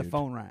 Yeah, and dude. the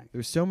phone rang.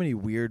 There's so many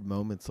weird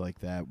moments like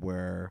that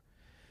where,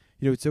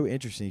 it's so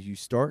interesting. You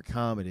start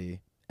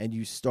comedy, and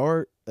you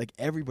start like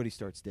everybody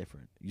starts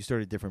different. You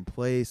start at a different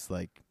place,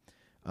 like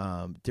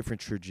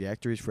different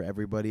trajectories for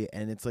everybody,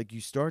 and it's like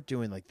you start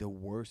doing like the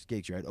worst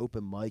gigs. You're at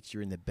open mics,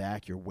 you're in the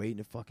back, you're waiting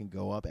to fucking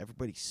go up.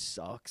 Everybody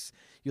sucks.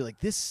 You're like,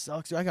 this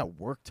sucks. I got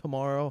work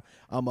tomorrow.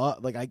 I'm up.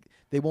 Like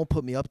they won't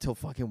put me up till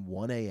fucking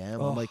 1 a.m.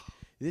 I'm like,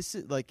 this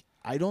is like,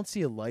 I don't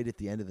see a light at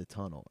the end of the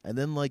tunnel. And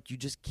then like you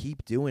just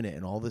keep doing it,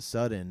 and all of a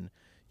sudden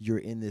you're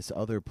in this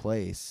other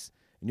place.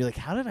 And you're like,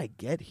 how did I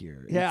get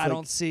here? Yeah, I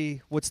don't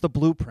see what's the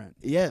blueprint.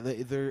 Yeah,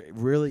 there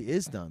really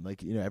is none.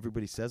 Like,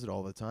 everybody says it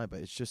all the time, but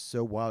it's just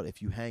so wild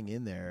if you hang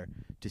in there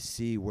to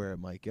see where it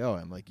might go.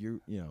 I'm like,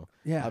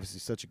 obviously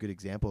such a good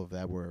example of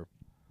that, where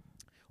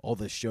all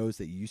the shows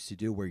that you used to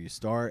do where you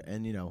start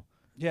and,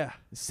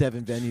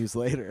 7 venues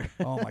later.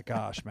 Oh my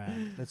gosh,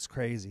 man. That's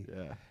crazy.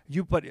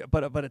 Yeah.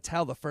 But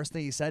Attell, the first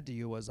thing he said to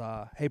you was,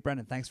 hey,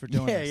 Brendan, thanks for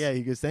doing this. Yeah,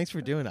 he goes, thanks for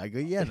doing it. I go,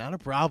 yeah, not a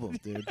problem,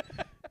 dude.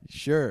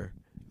 Sure.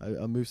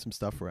 I'll move some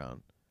stuff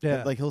around.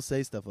 Yeah. Like, he'll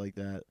say stuff like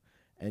that,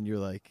 and you're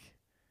like,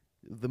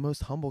 the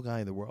most humble guy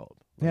in the world.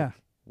 Like,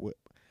 yeah.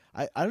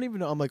 I don't even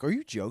know. I'm like, are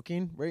you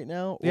joking right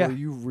now? Or Yeah. are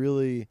you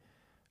really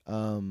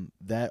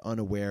that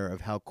unaware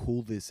of how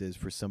cool this is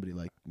for somebody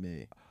like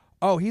me?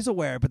 Oh, he's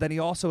aware, but then he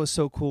also is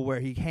so cool where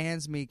he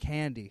hands me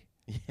candy.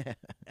 Yeah.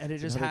 And it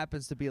just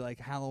happens to be like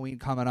Halloween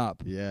coming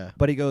up. Yeah.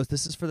 But he goes,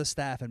 this is for the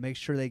staff, and make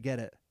sure they get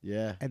it.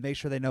 Yeah. And make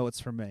sure they know it's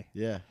from me.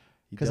 Yeah.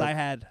 Because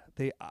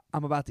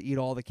I'm about to eat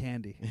all the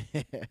candy.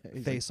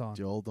 Face like, on.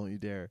 Joel, don't you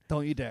dare.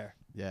 Don't you dare.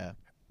 Yeah.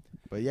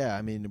 But yeah,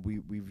 I mean,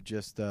 we've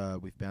just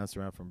we've bounced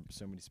around from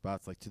so many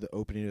spots, like to the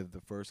opening of the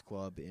first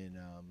club in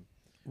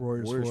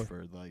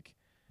Royersford. Like,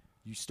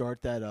 you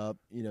start that up,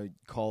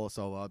 call us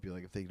all up. You're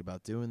like, I'm thinking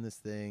about doing this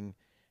thing,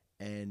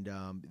 and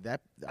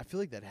that I feel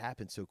like that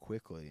happened so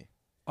quickly.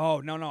 Oh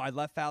no! I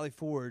left Valley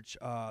Forge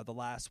the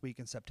last week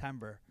in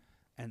September,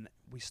 and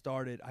we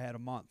started. I had a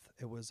month.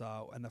 It was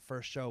and the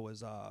first show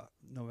was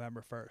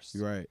November 1st.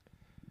 Right.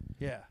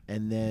 Yeah.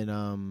 And then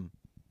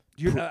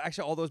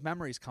actually all those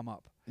memories come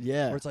up.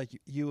 Yeah. Where it's like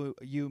you,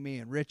 me,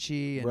 and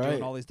Richie, and right.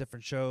 doing all these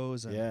different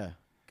shows. And yeah.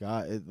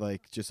 God,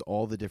 like just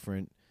all the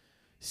different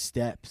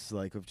steps,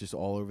 like of just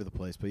all over the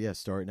place. But yeah,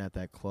 starting at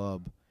that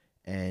club,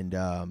 and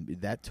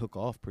that took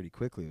off pretty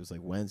quickly. It was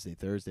like Wednesday,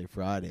 Thursday,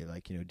 Friday.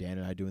 Like, Dan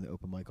and I doing the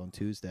open mic on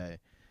Tuesday,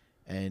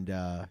 and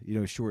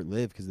short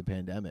lived because of the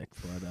pandemic.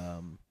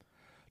 But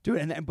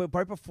dude, but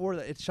right before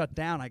it shut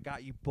down, I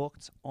got you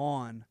booked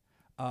on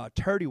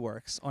Turdy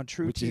Works on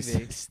True which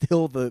TV. is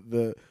still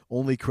the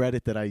only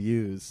credit that I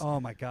use.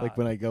 Oh my god! Like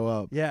when I go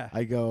up, yeah,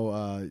 I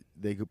go.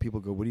 People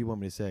go, "What do you want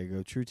me to say?" I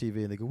go, "True TV,"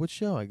 and they go, "What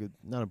show?" I go,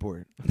 "Not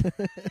important."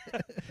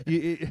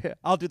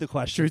 I'll do the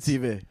question. True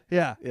TV.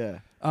 Yeah, yeah.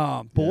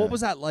 But Yeah. what was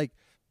that like?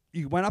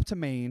 You went up to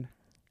Maine,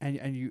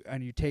 and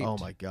you taped. Oh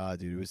my god,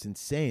 dude, it was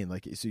insane.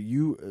 Like, so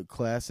you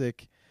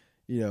classic,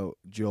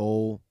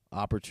 Joel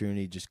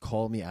opportunity. Just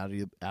call me out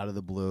of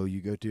the blue.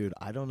 You go, dude.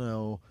 I don't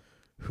know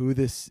who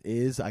this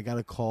is. I got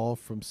a call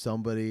from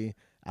somebody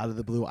out of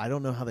the blue. I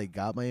don't know how they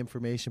got my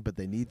information, but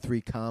they need 3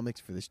 comics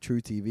for this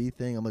True TV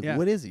thing. I'm like, Yeah.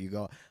 What is it? You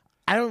go,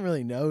 I don't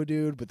really know,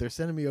 dude, but they're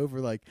sending me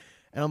over like,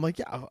 and I'm like,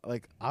 yeah,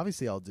 like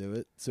obviously I'll do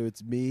it. So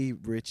it's me,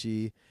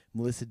 Richie,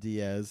 Melissa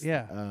Diaz,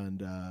 Yeah.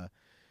 and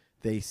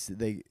they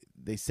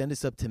send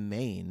us up to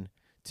Maine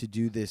to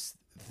do this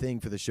thing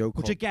for the show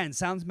called, Which again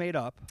sounds made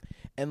up.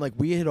 and like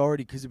we had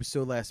already, because it was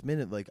so last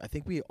minute, like I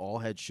think we all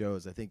had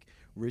shows. I think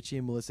Richie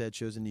and Melissa had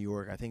shows in New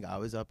York. I think I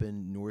was up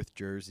in North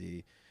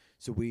Jersey.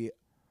 So we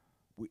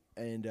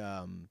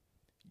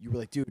you were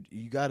like, dude,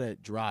 you gotta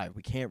drive.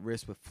 We can't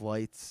risk with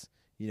flights,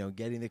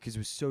 getting there, because it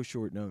was so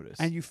short notice.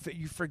 And you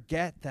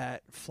forget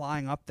that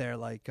flying up there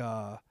like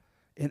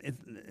in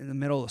the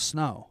middle of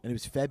snow. And it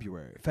was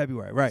February.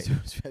 Right?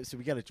 So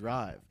we got to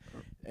drive,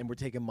 and we're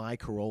taking my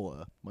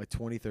Corolla, my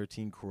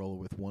 2013 Corolla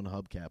with one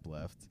hubcap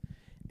left,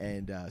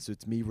 and so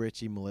it's me,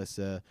 Richie,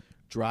 Melissa,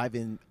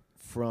 driving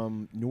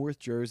from North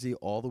Jersey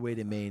all the way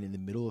to Maine in the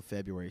middle of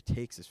February. It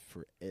takes us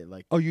for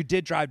like. Oh, you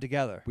did drive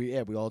together. We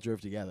all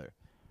drove together,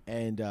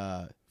 and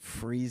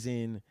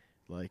freezing.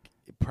 Like,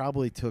 it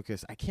probably took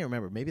us, I can't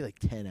remember, maybe like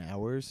 10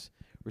 hours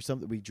or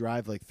something. We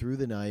drive like through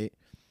the night,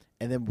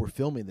 and then we're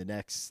filming the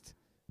next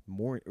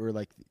morning, or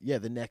like,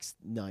 the next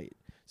night.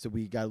 So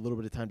we got a little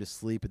bit of time to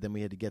sleep, but then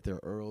we had to get there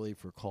early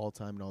for call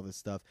time and all this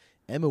stuff.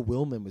 Emma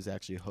Willman was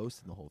actually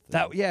hosting the whole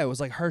thing. It was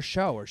like her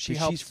show, or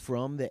she's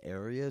from the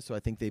area, so I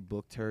think they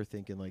booked her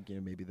thinking like,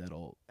 maybe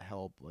that'll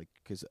help, like,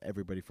 because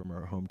everybody from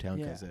her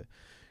hometown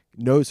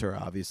knows her,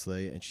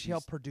 obviously, and she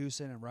helped produce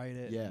it and write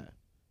it. Yeah,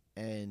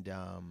 and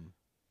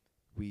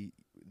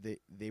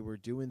they were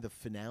doing the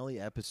finale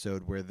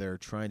episode where they're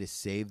trying to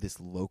save this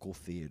local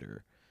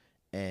theater,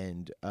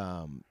 and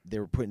they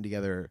were putting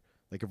together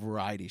like a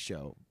variety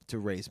show to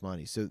raise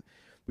money. So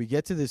we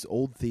get to this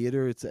old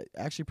theater. It's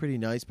actually pretty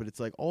nice, but it's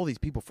like all these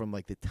people from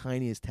like the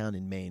tiniest town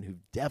in Maine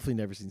who've definitely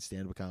never seen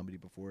stand-up comedy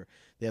before.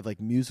 They have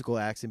like musical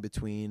acts in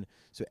between.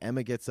 So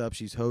Emma gets up,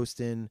 she's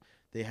hosting.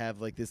 They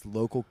have like this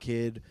local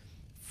kid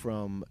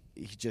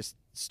he just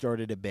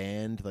started a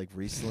band like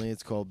recently.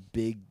 It's called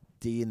Big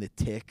D and the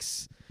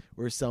Ticks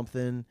or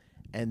something,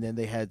 and then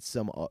they had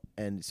some,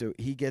 and so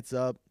he gets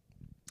up.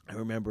 I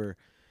remember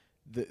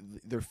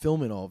they're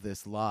filming all of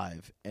this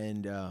live,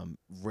 and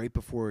right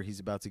before he's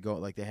about to go,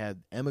 like they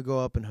had Emma go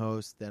up and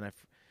host, then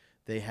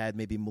they had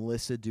maybe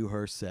Melissa do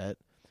her set,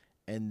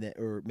 and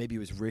or maybe it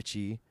was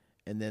Richie,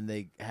 and then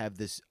they have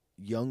this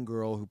young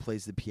girl who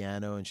plays the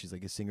piano, and she's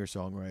like a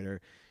singer-songwriter.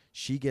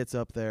 She gets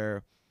up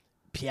there,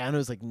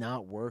 piano's like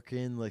not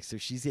working, like, so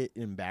she's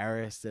getting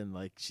embarrassed and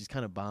like she's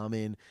kind of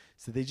bombing,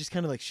 so they just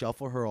kind of like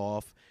shuffle her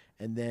off,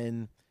 and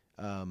then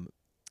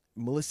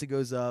Melissa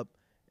goes up,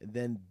 and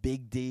then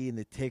Big D and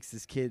the Ticks,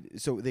 this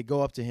kid, so they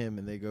go up to him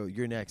and they go,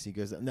 "You're next." He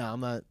goes, "No,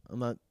 I'm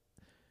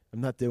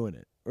not doing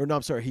it." Or no,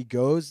 I'm sorry.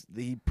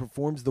 He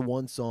performs the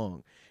one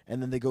song,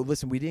 and then they go,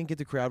 "Listen, we didn't get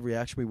the crowd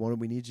reaction we wanted.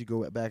 We need you to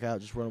go back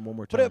out, just run it one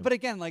more time." But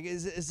again, like,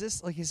 is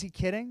this like, is he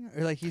kidding,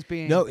 or like he's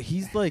being? No,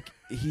 he's like,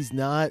 he's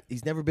not.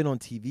 He's never been on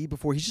TV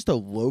before. He's just a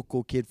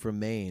local kid from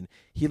Maine.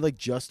 He like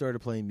just started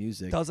playing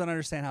music. Doesn't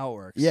understand how it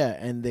works. Yeah,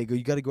 and they go,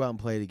 "You got to go out and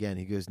play it again."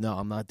 He goes, "No,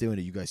 I'm not doing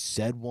it. You guys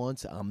said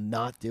once, I'm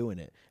not doing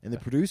it." And the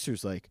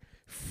producer's like,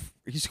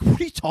 he's like,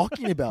 "What are you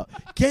talking about?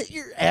 Get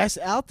your ass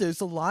out there. It's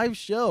a live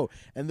show."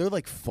 And they're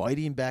like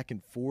fighting back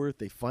and forth.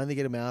 They finally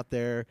get him out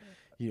there.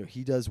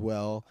 He does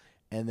well.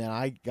 And then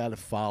I got to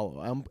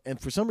follow. And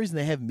for some reason,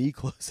 they have me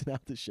closing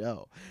out the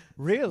show.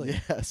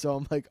 Really? Yeah. So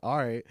I'm like, all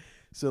right.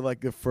 So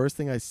like the first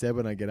thing I said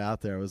when I get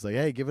out there, I was like,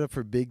 "Hey, give it up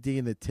for Big D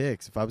and the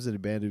Ticks." If I was in a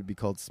band, it would be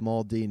called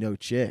Small D, No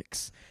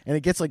Chicks. And it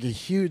gets like a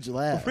huge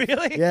laugh.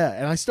 Really? Yeah.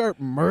 And I start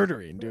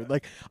murdering, dude.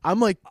 Like I'm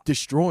like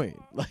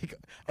destroying. Like,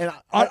 and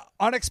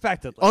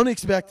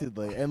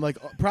unexpectedly, and like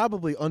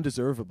probably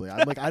undeservedly.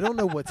 I'm like, I don't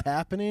know what's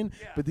happening,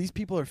 but these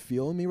people are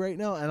feeling me right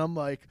now, and I'm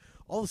like,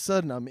 all of a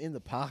sudden I'm in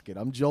the pocket.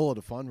 I'm Joel at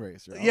a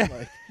fundraiser.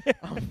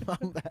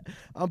 I'm like,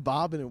 I'm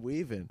bobbing and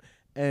weaving.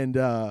 And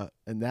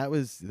that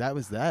was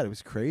that. It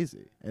was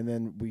crazy. And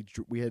then we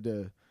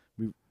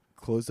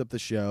closed up the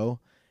show,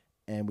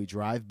 and we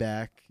drive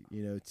back,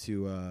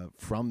 to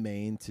from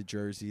Maine to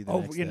Jersey. The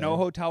next day. No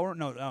hotel room?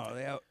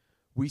 No.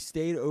 We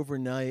stayed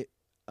overnight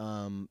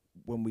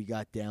when we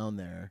got down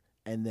there,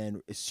 and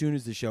then as soon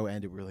as the show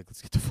ended, we were like,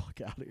 "Let's get the fuck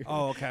out of here."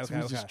 Oh, okay. So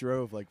we just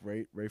drove like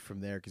right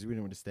from there because we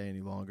didn't want to stay any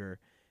longer.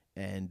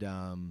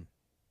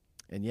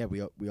 And yeah,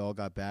 we all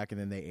got back, and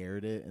then they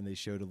aired it, and they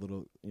showed a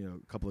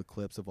couple of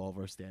clips of all of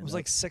our stand-up. It was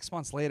like 6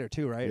 months later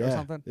too, right? Yeah. Or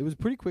something? It was a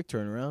pretty quick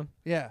turnaround.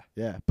 Yeah.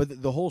 Yeah.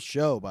 But the whole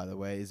show, by the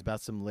way, is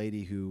about some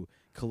lady who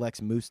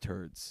collects moose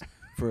turds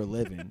for a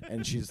living,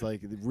 and she's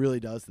like, really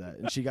does that.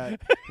 And she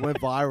went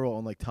viral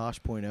on like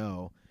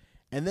Tosh.0.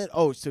 And then,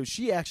 so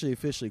she actually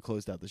officially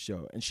closed out the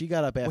show, and she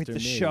got up after me. The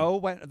show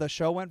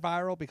went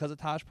viral because of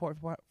Tosh.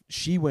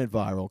 She went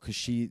viral because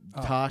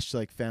Tosh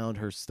like found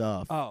her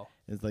stuff. Oh,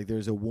 it's like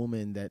there's a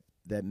woman that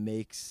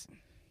makes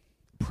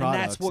products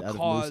and that's what out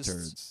caused of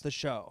moose turds. the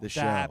show to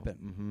happen.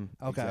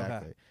 Mm-hmm. Okay,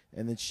 exactly. okay.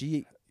 And then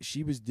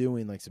she was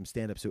doing like some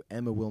stand up, so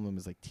Emma Willman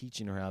was like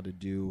teaching her how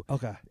to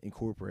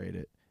incorporate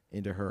it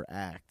into her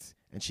act,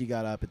 and she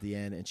got up at the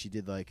end and she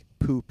did like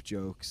poop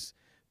jokes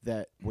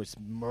that was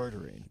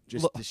murdering,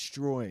 just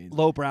destroying.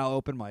 Lowbrow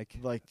open mic.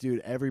 Like, dude,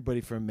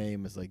 everybody from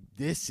Maine was like,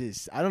 "This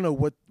is." I don't know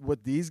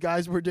what these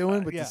guys were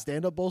doing with the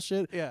stand up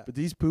bullshit. Yeah. But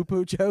these poo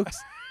poo jokes,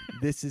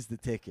 this is the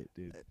ticket,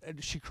 dude.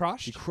 And she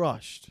crushed. She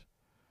crushed.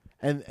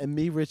 And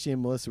me, Richie,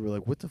 and Melissa were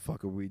like, "What the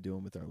fuck are we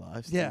doing with our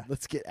lives? Dude? Yeah.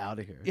 Let's get out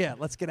of here." Yeah,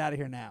 let's get out of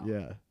here now.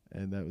 Yeah.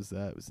 And that was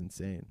that. It was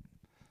insane.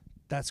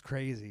 That's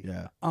crazy.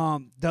 Yeah.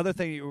 The other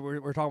thing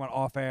we're talking about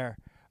off air.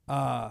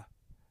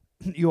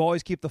 You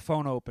always keep the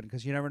phone open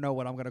because you never know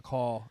what I'm going to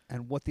call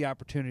and what the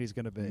opportunity is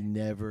going to be. You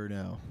never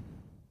know.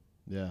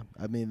 Yeah.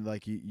 I mean,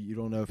 like, you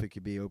don't know if it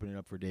could be opening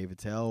up for David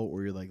Tell,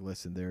 or you're like,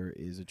 "Listen, there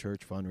is a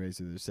church fundraiser.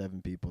 There's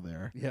 7 people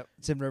there." Yep.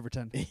 It's in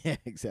Riverton. Yeah,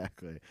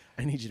 exactly.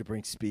 I need you to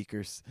bring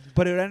speakers.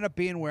 But it ended up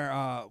being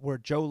where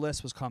Joe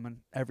List was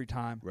coming every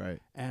time. Right.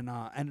 And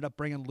ended up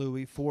bringing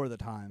Louis 4 of the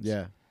times.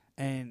 Yeah.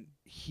 And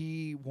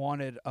he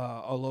wanted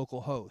a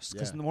local host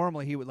because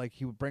normally he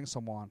would bring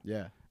someone.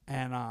 Yeah.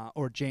 And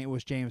it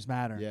was James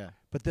Matter. Yeah.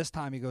 But this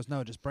time he goes,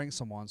 "No, just bring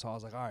someone." So I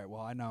was like, "All right,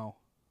 well, I know."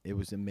 It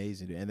was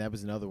amazing. And that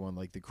was another one.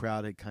 Like, the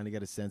crowd had kind of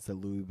got a sense that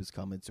Louis was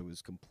coming, so it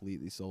was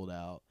completely sold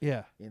out.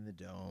 Yeah. In the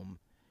Dome.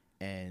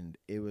 And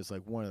it was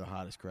like one of the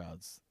hottest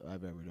crowds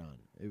I've ever done.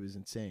 It was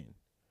insane.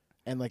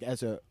 And like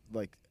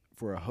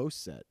for a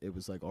host set, it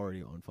was like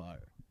already on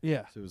fire.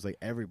 Yeah. So it was like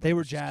everybody. They were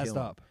was just jazzed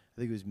killing. up.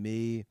 I think it was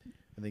me,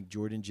 I think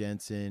Jordan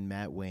Jensen,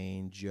 Matt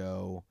Wayne,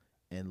 Joe,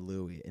 and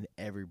Louis, and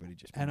everybody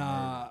just and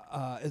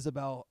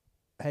Isabel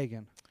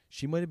Hagen.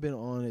 She might have been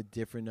on a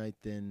different night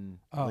than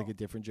like a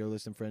different Joe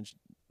List and French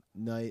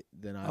night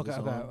than I was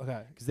on.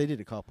 Okay. Because they did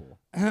a couple.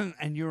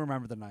 And you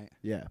remember the night.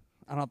 Yeah.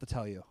 I don't have to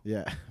tell you.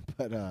 Yeah.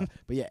 But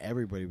yeah,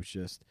 everybody was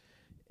just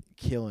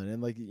killing.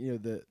 And like,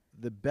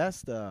 the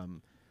best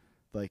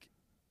like,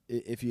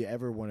 if you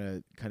ever want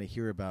to kind of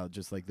hear about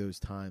just like those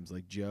times,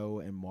 like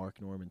Joe and Mark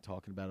Norman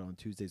talking about it on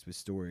Tuesdays with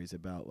Stories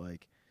about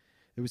like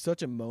It was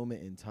such a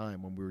moment in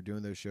time when we were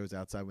doing those shows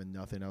outside when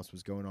nothing else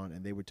was going on,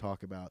 and they would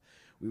talk about,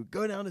 we would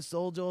go down to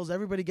Soul Joel's,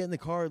 everybody get in the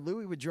car,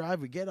 Louis would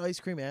drive, we'd get ice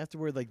cream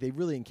afterward. Like, they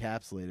really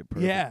encapsulate it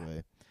perfectly.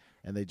 Yeah.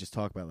 And they just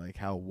talk about, like,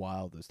 how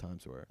wild those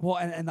times were. Well,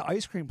 and the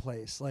ice cream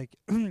place, like,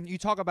 you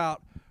talk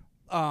about,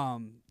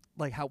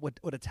 like, how what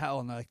to tell,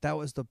 and like, that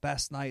was the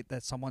best night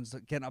that someone's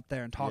getting up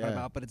there and talking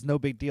about, but it's no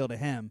big deal to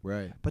him.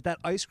 Right. But that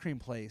ice cream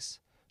place,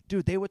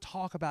 dude, they would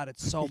talk about it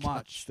so much.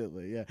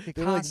 Constantly, yeah.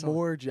 They were, like,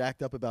 more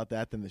jacked up about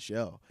that than the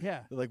show.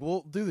 Yeah. They're like,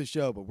 we'll do the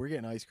show, but we're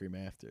getting ice cream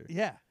after.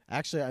 Yeah.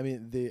 Actually, I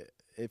mean,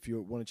 if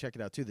you want to check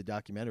it out, too, the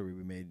documentary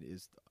we made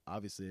is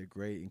obviously a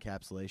great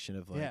encapsulation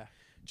of, like,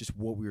 just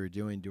what we were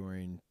doing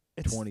during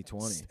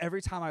 2020.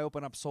 Every time I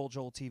open up Soul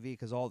Joel TV,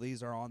 because all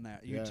these are on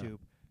that YouTube,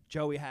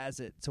 Joey has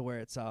it to where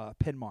it's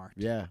pin marked.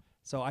 Yeah.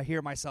 So I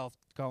hear myself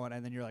going,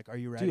 and then you're like, "Are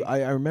you ready?" Dude,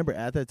 I remember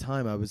at that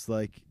time I was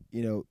like,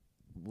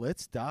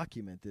 let's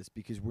document this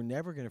because we're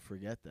never gonna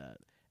forget that.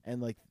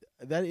 And like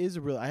that is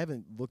a real. I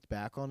haven't looked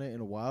back on it in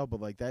a while, but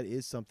like that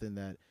is something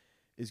that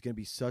is gonna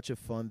be such a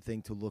fun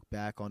thing to look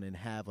back on and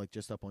have like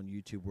just up on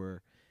YouTube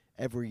where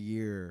every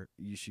year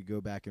you should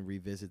go back and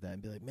revisit that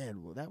and be like,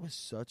 man, well, that was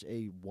such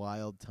a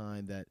wild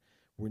time that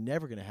we're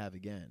never going to have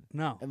again.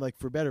 No. And like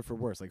for better or for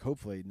worse, like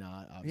hopefully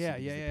not,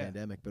 obviously, because of the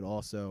pandemic, but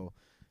also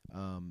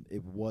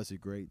it was a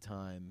great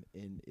time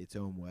in its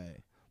own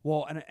way.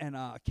 Well, and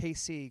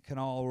KC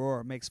Canal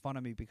Aurora makes fun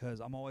of me because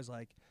I'm always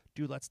like,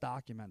 dude, let's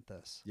document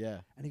this. Yeah.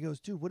 And he goes,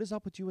 dude, what is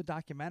up with you with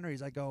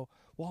documentaries? I go,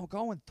 well, I'm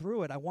going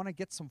through it. I want to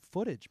get some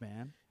footage,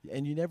 man.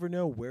 And you never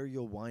know where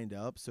you'll wind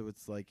up, so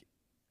it's like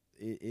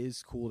it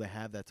is cool to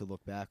have that to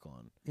look back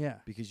on. Yeah.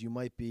 Because you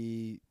might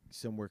be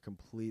somewhere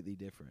completely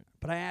different.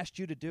 But I asked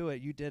you to do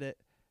it. You did it.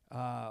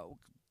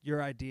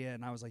 Your idea.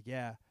 And I was like,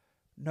 yeah.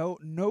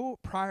 No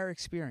prior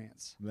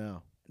experience.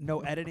 No.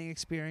 No editing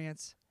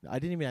experience. I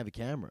didn't even have a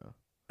camera.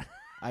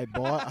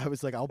 I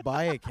was like, I'll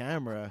buy a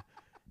camera.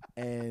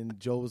 And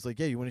Joel was like,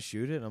 yeah, you want to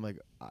shoot it? And I'm like,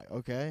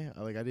 okay.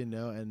 I didn't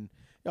know. And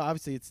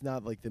obviously it's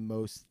not like the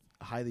most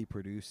highly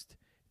produced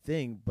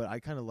thing, but I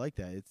kind of like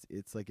that.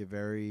 It's like a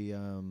very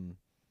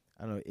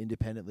I don't know,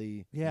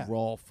 independently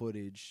raw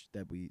footage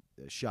that we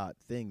shot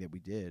thing that we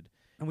did.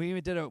 And we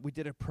even did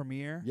a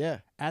premiere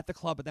at the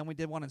club, but then we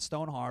did one in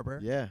Stone Harbor.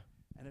 Yeah.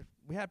 And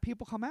we had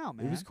people come out,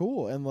 man. It was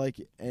cool.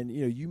 And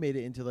you made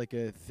it into like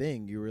a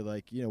thing. You were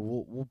like,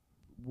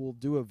 we'll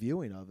do a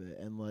viewing of it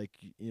and like,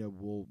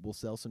 we'll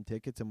sell some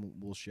tickets and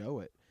we'll show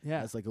it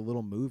as like a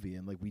little movie.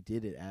 And like we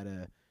did it at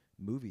a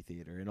movie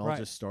theater and all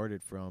just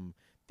started from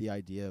the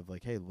idea of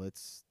like, hey,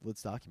 let's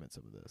document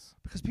some of this.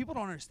 Because people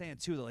don't understand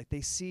too that like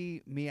they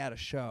see me at a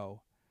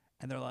show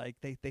and they're like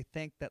they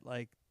think that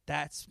like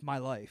that's my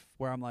life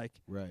where I'm like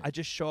I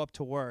just show up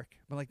to work.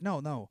 I'm like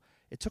no.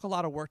 It took a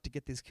lot of work to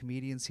get these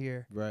comedians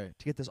here. Right.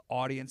 To get this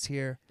audience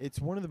here.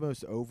 It's one of the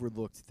most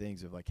overlooked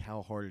things of like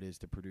how hard it is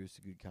to produce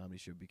a good comedy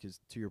show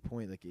because to your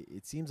point, like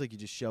it seems like you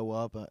just show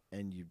up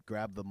and you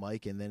grab the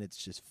mic and then it's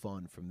just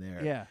fun from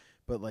there. Yeah.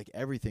 But like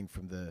everything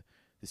from the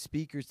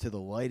speakers to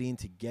the lighting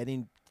to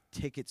getting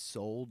tickets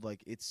sold,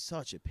 like it's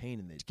such a pain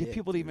in the dick. Get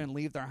people to even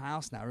leave their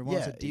house now.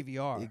 Everyone's a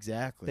DVR.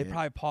 Exactly. They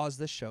probably pause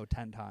this show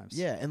 10 times.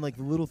 Yeah, and like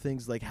the little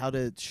things like how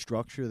to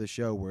structure the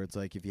show where it's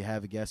like if you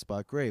have a guest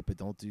spot, great, but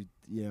don't do,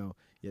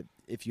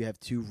 if you have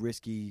two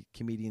risky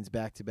comedians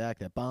back to back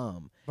that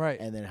bomb. Right.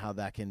 And then how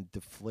that can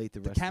deflate the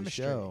rest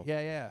chemistry. Of the show.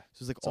 Yeah.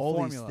 So it's like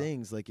all these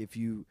things, like if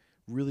you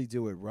really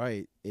do it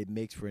right, it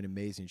makes for an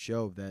amazing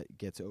show that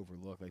gets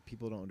overlooked. Like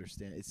people don't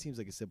understand. It seems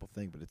like a simple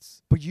thing, but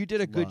it's. But you did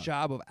a good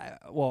job of.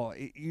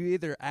 You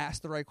either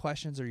asked the right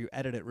questions or you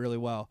edit it really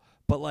well.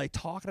 But like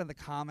talking to the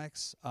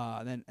comics,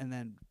 and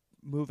then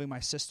moving my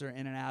sister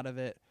in and out of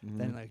it. Mm-hmm.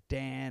 Then like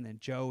Dan and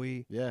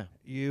Joey. Yeah.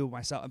 You,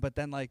 myself, but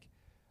then like,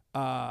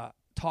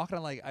 talking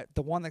to like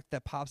the one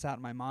that pops out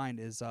in my mind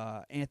is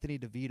Anthony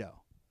DeVito.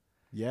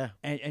 Yeah.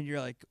 And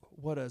you're like,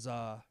 what is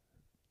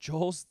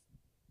Joel's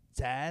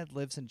dad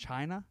lives in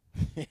China?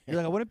 You're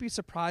like, I wouldn't be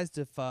surprised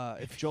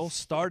if Joel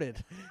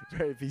started.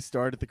 Right, if he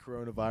started the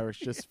coronavirus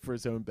just for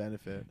his own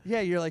benefit. Yeah,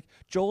 you're like,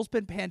 Joel's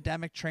been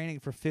pandemic training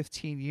for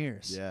 15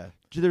 years. Yeah.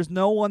 There's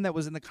no one that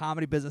was in the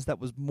comedy business that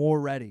was more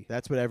ready.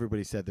 That's what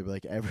everybody said. They were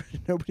like,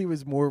 nobody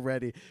was more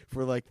ready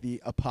for like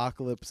the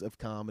apocalypse of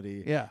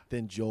comedy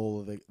than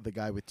Joel, the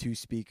guy with two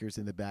speakers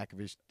in the back of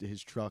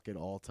his truck at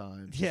all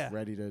times. Just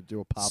ready to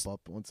do a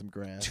pop-up on some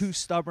grass. Too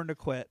stubborn to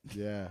quit.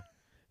 Yeah.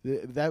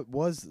 That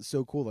was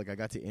so cool. Like I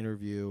got to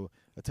interview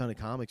a ton of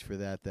comics for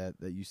that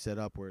you set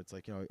up where it's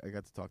like, I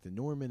got to talk to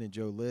Norman and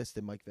Joe List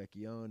and Mike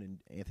Vecchione and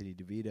Anthony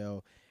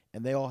DeVito,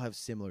 and they all have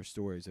similar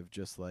stories of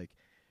just like,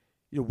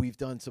 we've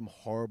done some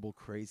horrible,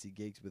 crazy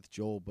gigs with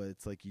Joel, but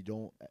it's like you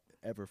don't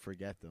ever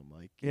forget them.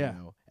 Like,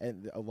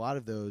 and a lot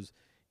of those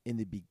in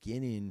the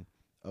beginning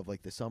of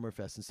like the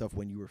Summerfest and stuff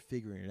when you were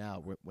figuring it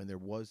out, when there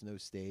was no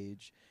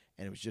stage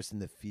and it was just in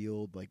the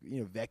field, like,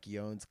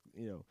 Vecchione's,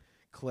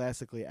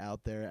 classically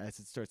out there as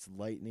it starts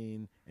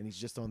lightning and he's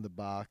just on the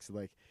box.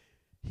 Like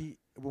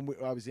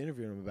I was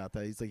interviewing him about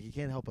that, he's like, he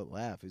can't help but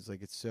laugh. He's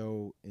like, it's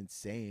so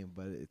insane,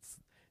 but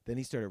then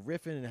he started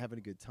riffing and having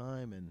a good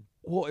time. And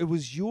Well, it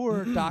was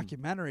your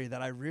documentary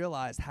that I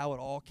realized how it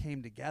all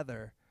came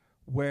together,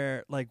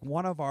 where like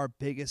one of our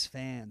biggest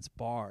fans,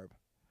 Barb,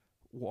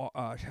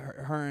 her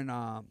and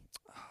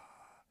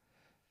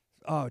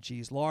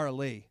Laura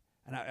Lee.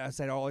 And I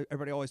said,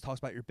 everybody always talks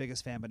about your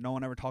biggest fan, but no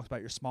one ever talks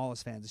about your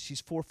smallest fans.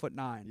 She's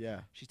 4'9".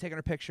 yeah. She's taking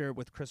a picture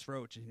with Chris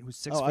Roach, who's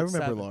 6'7". Oh, I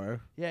remember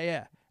Laura.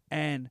 Yeah.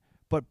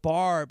 But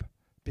Barb,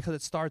 because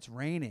it starts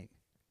raining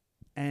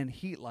and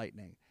heat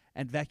lightning,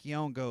 and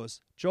Vecchione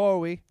goes,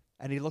 Joey,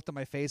 and he looked at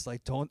my face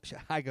like,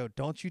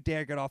 don't you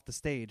dare get off the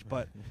stage.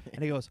 But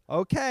and he goes,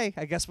 okay,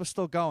 I guess we're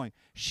still going.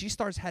 She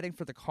starts heading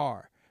for the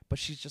car, but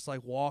she's just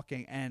like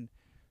walking, and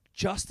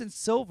Justin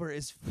Silver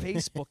is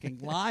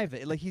Facebooking live.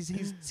 Like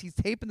he's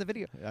taping the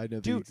video. I know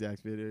the Dude,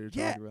 exact video you're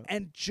yeah, talking about.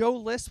 and Joe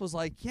List was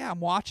like, yeah, I'm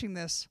watching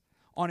this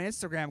on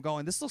Instagram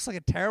going, this looks like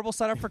a terrible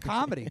setup for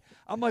comedy.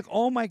 I'm like,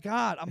 oh my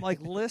God. I'm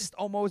like, List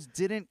almost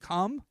didn't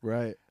come.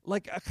 Right.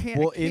 Like, I can't.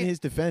 Well, in his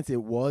defense,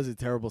 it was a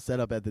terrible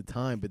setup at the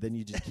time, but then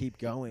you just keep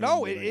going.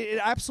 No, and it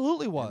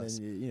absolutely was.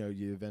 And then,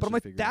 you eventually But I'm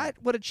like, figure it out.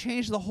 that would have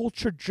changed the whole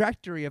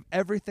trajectory of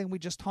everything we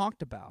just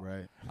talked about.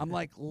 Right. I'm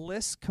like,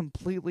 List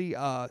completely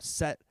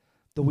set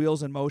the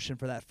wheels in motion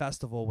for that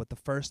festival with the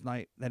first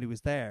night that he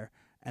was there,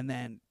 and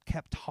then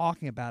kept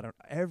talking about it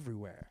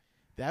everywhere.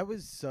 That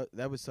was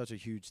such a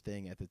huge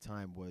thing at the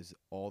time, was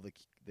all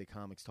the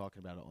comics talking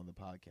about it on the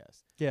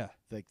podcast. Yeah.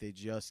 Like they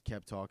just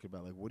kept talking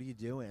about like, what are you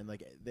doing? And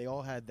like they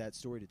all had that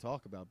story to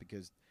talk about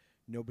because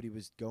nobody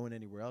was going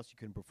anywhere else. You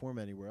couldn't perform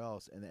anywhere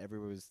else, and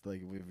everyone was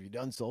like, have you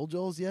done Soul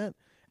Joel's yet?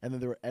 And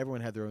then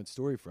everyone had their own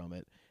story from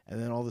it,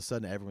 and then all of a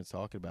sudden everyone's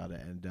talking about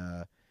it, and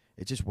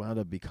it just wound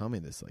up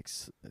becoming this like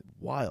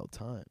wild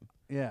time.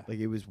 Yeah. Like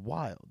it was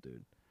wild,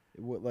 dude.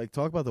 Like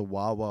talk about the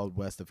wild, wild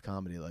west of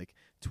comedy. Like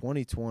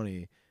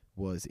 2020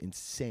 was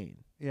insane.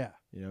 Yeah.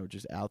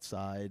 Just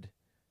outside,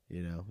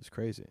 it was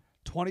crazy.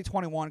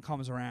 2021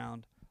 comes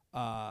around.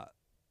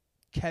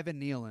 Kevin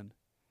Nealon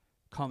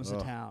comes to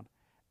town,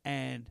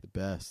 and The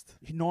best.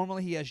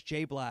 normally he has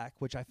Jay Black,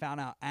 which I found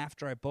out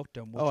after I booked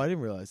him. I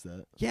didn't realize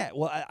that. Yeah,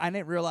 well, I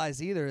didn't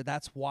realize either.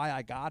 That's why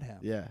I got him.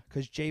 Yeah.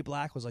 Because Jay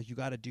Black was like, you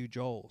got to do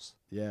Joel's.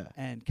 Yeah.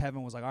 And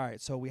Kevin was like, all right.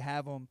 So we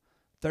have him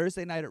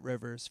Thursday night at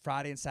Rivers,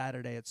 Friday and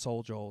Saturday at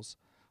Soul Joel's.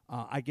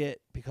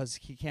 Because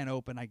he can't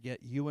open, I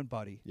get you and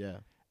Buddy. Yeah.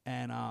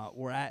 And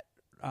we're at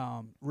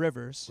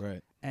Rivers.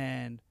 Right.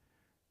 And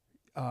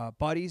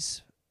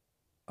Buddy's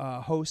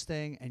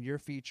hosting and you're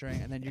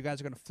featuring, and then you guys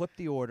are going to flip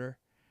the order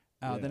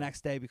the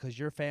next day because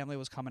your family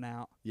was coming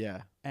out.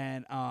 Yeah.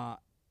 And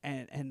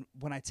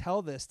when I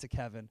tell this to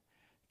Kevin,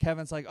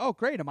 Kevin's like, "Oh,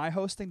 great! Am I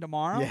hosting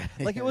tomorrow?" Yeah.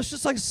 Like it was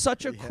just like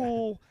such a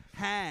cool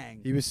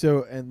hang. He was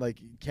so, and like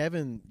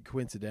Kevin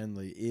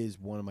coincidentally is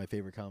one of my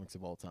favorite comics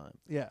of all time.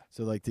 Yeah.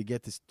 So like to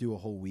get to do a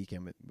whole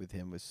weekend with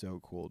him was so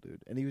cool,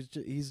 dude. And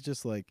he's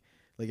just like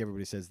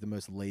everybody says, the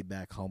most laid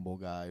back, humble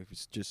guy.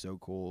 He's just so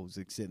cool. He's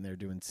like sitting there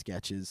doing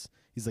sketches.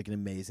 He's like an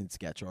amazing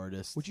sketch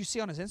artist. Which you see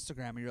on his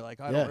Instagram, and you're like,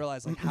 I don't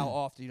realize like how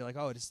often you're like,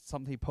 oh, it's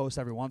something he posts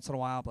every once in a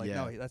while. But like,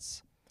 no,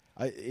 that's.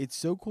 It's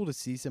so cool to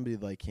see somebody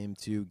like him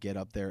to get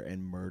up there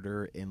and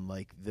murder in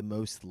like the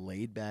most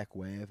laid back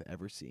way I've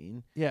ever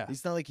seen. Yeah.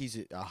 It's not like he's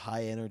a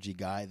high energy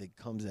guy that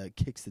comes out,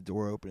 kicks the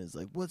door open, and is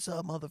like, "What's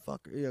up,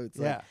 motherfucker?" It's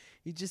like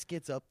he just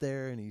gets up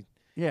there and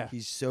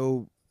he's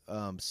so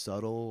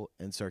subtle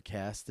and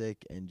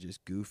sarcastic and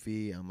just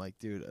goofy. I'm like,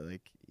 dude,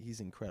 like he's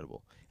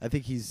incredible. I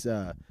think he's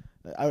I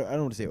don't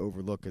want to say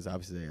overlooked because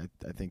obviously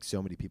I think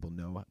so many people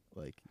know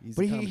like he's.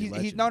 But a comedy he's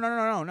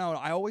legend. no.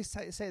 I always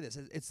say this.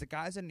 It's the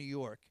guys in New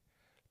York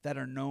that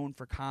are known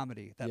for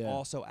comedy that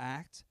also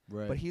act.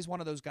 Right. But he's one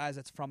of those guys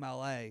that's from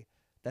L.A.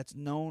 that's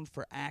known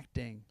for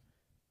acting,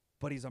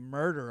 but he's a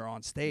murderer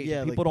on stage.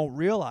 Yeah, and people don't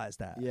realize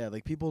that. Yeah,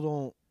 like people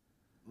don't.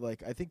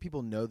 Like I think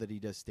people know that he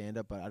does stand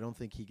up, but I don't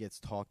think he gets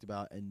talked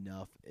about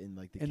enough in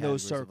like the in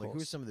those categories of, like, circles.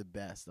 who are some of the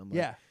best? I'm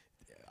like,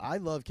 I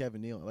love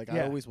Kevin Nealon. Like I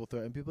always will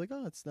throw, and people are like,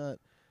 oh, it's not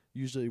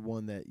usually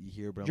one that you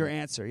hear, but I'm Your like,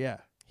 answer, yeah,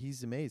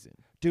 he's amazing,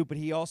 dude. But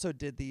he also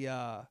did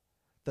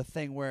the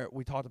thing where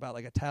we talked about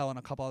like Attell and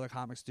a couple other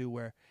comics do,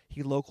 where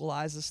he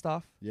localizes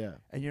stuff. Yeah.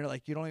 And you're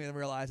like, you don't even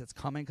realize it's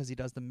coming because he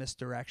does the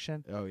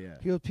misdirection. Oh yeah.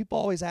 He goes, people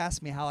always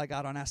ask me how I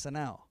got on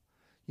SNL.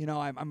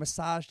 I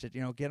massaged it,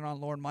 getting on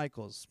Lorne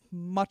Michaels,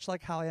 much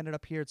like how I ended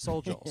up here at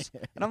Soul Joel's.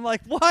 And I'm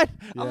like, what?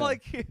 Yeah. I'm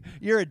like,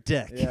 you're a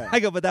dick. Yeah. I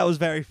go, but that was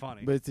very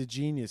funny. But it's a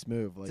genius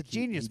move. Like a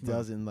genius he move.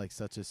 does in like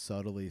such a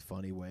subtly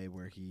funny way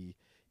where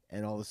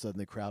and all of a sudden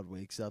the crowd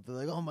wakes up. They're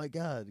like, oh my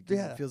God. 'Cause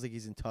it feels like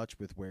he's in touch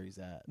with where he's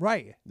at.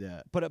 Right.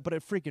 Yeah. But it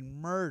freaking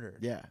murdered.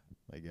 Yeah.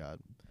 My God.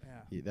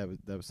 Yeah.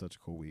 That was such a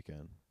cool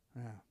weekend.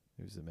 Yeah.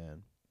 He was the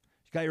man.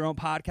 You got your own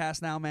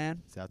podcast now,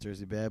 man? South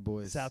Jersey Bad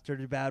Boys. South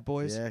Jersey Bad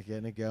Boys. Yeah,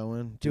 getting it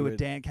going. Do it,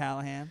 Dan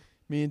Callahan.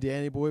 Me and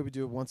Danny Boy, we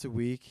do it once a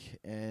week,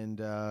 and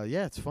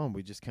yeah, it's fun.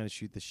 We just kind of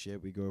shoot the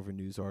shit. We go over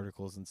news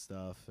articles and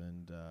stuff,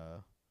 and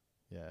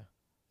yeah,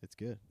 it's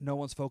good. No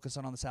one's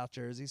focusing on the South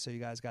Jersey, so you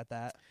guys got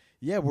that.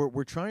 Yeah,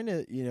 we're trying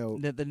to,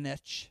 the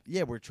niche.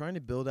 Yeah, we're trying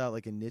to build out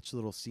like a niche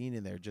little scene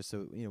in there, just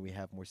so we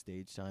have more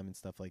stage time and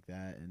stuff like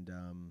that.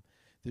 And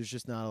there's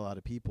just not a lot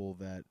of people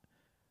that,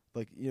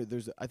 like,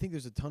 I think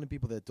there's a ton of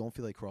people that don't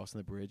feel like crossing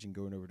the bridge and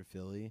going over to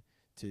Philly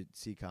to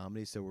see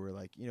comedy. So we're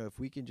like, if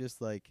we can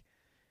just like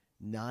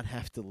not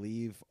have to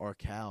leave our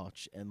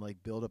couch and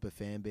like build up a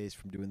fan base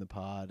from doing the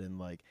pod and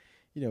like,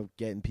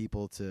 getting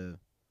people to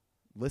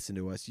listen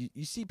to us.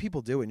 You see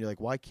people do it and you're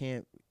like, why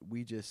can't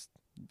we just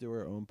do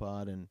our own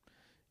pod and,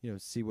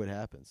 see what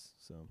happens.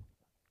 So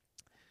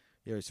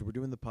yeah, so we're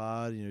doing the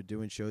pod,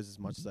 doing shows as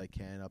much as I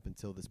can up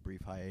until this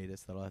brief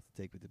hiatus that I'll have to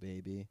take with the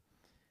baby.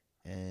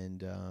 And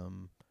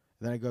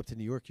then I go up to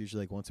New York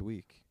usually like once a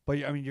week. But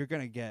you're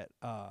gonna get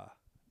a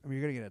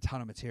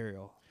ton of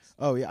material.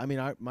 Oh yeah,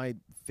 my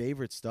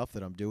favorite stuff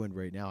that I'm doing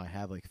right now, I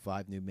have like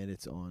 5 new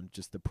minutes on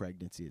just the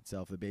pregnancy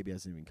itself. The baby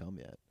hasn't even come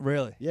yet.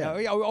 Really? Yeah.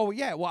 Oh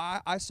yeah.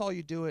 Well, I saw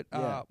you do it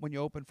when you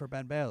opened for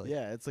Ben Bailey.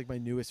 Yeah, it's like my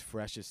newest,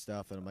 freshest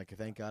stuff, and I'm like,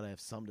 thank God I have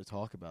something to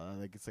talk about.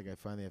 It's like I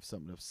finally have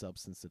something of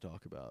substance to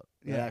talk about.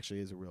 Yeah. It actually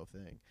is a real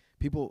thing.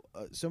 People,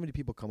 so many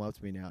people come up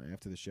to me now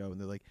after the show, and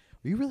they're like,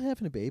 "Are you really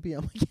having a baby?"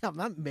 I'm like, "Yeah, I'm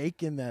not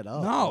making that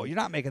up." No, you're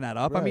not making that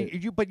up. Right. I mean,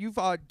 you've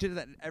did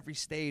that at every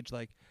stage.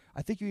 Like,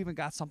 I think you even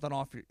got something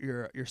off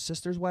your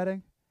sister's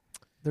wedding.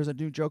 There's a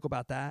new joke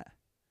about that,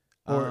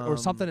 or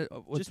something.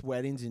 Just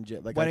weddings in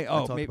general. Like wedding,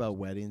 I talk about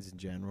weddings in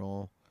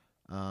general.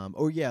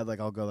 Or yeah, like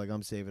I'll go like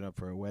I'm saving up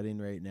for a wedding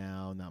right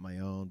now, not my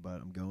own, but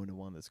I'm going to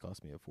one that's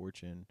cost me a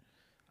fortune.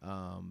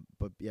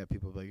 But yeah,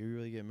 people are like, "Are you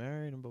really getting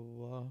married?" and blah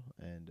blah blah,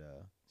 and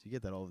so you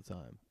get that all the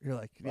time. You're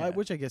like,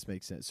 which I guess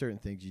makes sense. Certain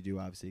things you do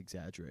obviously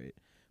exaggerate,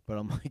 but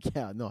I'm like,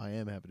 yeah, no, I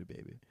am having a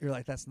baby. You're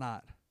like, that's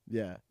not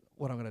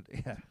what I'm gonna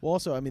do. Yeah. Well,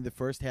 also, the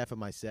first half of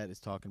my set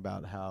is talking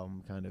about how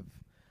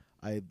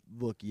I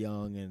look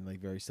young and like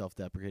very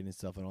self-deprecating and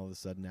stuff, and all of a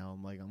sudden now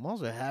I'm like, I'm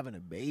also having a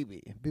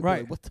baby. And people are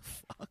like, what the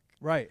fuck?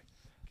 Right.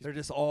 They're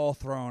just all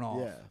thrown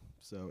off. Yeah.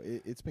 So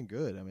it's been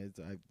good.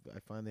 I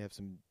finally have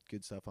some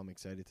good stuff I'm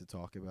excited to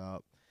talk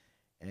about,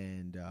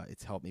 and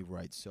it's helped me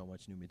write so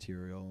much new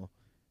material.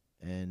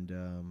 And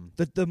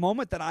the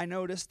moment that I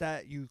noticed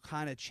that you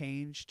kind of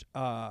changed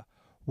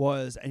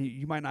was, and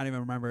you might not even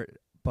remember it,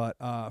 but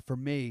for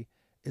me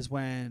is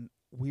when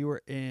we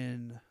were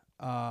in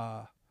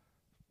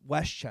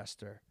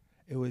Westchester.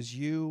 It was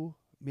you,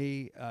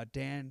 me,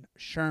 Dan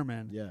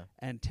Sherman,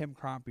 and Tim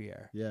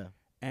Crompier. Yeah.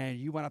 And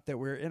you went up there.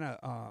 We were in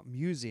a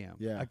museum.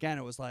 Yeah. Again,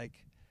 it was a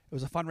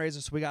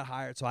fundraiser, so we got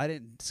hired. So I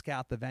didn't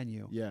scout the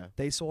venue. Yeah.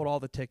 They sold all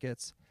the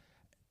tickets.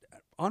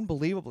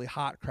 Unbelievably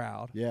hot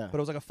crowd. Yeah. But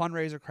it was like a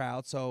fundraiser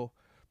crowd, so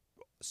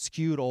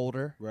skewed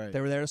older. Right. They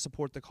were there to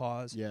support the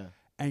cause. Yeah.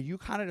 And you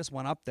kind of just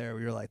went up there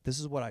where you're like, this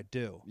is what I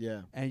do.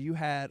 Yeah. And you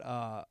had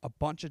a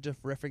bunch of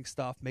just riffing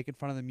stuff, making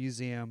fun of the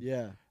museum.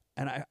 Yeah.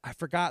 And I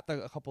forgot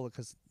a couple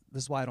because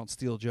this is why I don't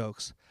steal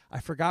jokes. I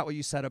forgot what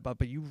you said about,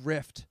 but you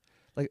riffed.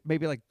 Like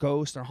maybe like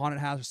Ghost or Haunted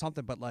House or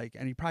something, but like,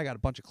 and you probably got a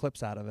bunch of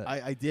clips out of it.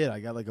 I did. I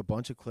got like a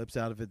bunch of clips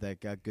out of it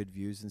that got good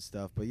views and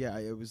stuff. But yeah,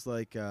 it was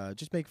like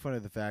just make fun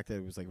of the fact that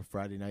it was like a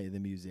Friday night in the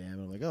museum.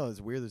 And I'm like, oh, it's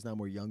weird. There's not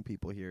more young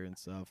people here and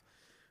stuff.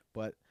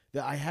 But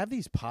I have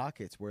these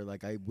pockets where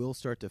like I will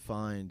start to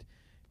find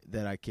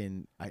that I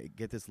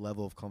get this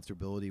level of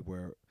comfortability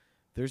where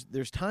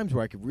there's times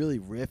where I could really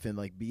riff and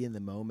like be in the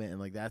moment, and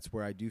like that's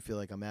where I do feel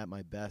like I'm at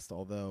my best.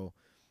 Although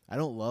I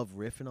don't love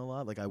riffing a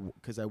lot, like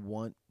because I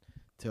want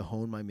to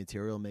hone my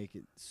material, make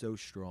it so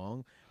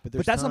strong. But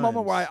that's the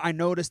moment where I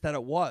noticed that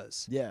it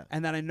was. Yeah.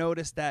 And then I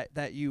noticed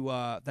that you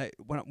that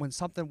when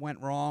something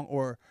went wrong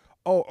or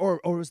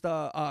it was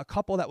the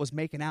couple that was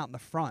making out in the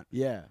front.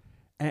 Yeah.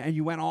 And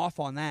you went off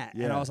on that.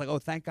 Yeah. And I was like, oh,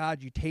 thank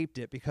God you taped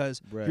it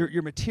because Right.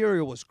 your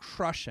material was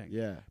crushing.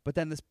 Yeah. But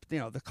then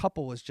the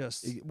couple was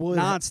just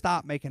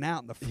nonstop making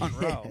out in the front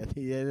row.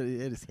 He had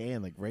his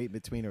hand like right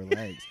between her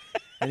legs.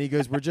 And he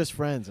goes, "We're just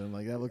friends." And I'm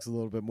like, that looks a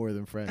little bit more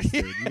than friends,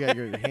 dude. You got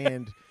your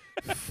hand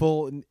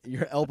full,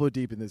 you're elbow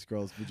deep in this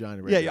girl's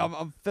vagina right now.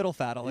 I'm fiddle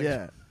faddle. Like,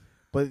 yeah.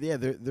 But yeah,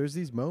 there's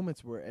these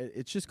moments where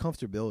it's just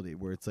comfortability,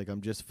 where it's like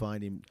I'm just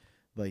finding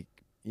like,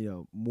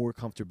 more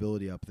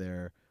comfortability up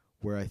there,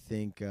 where I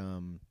think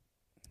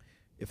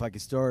if I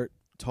could start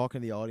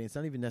talking to the audience,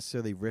 not even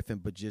necessarily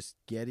riffing, but just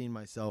getting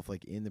myself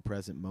like in the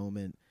present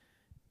moment,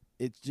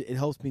 it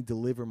helps me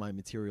deliver my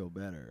material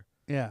better.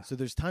 Yeah. So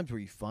there's times where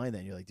you find that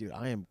and you're like, dude,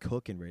 I am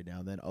cooking right now.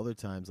 And then other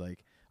times,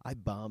 like I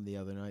bombed the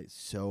other night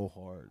so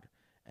hard.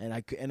 And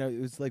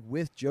it was like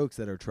with jokes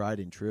that are tried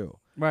and true.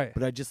 Right.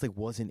 But I just like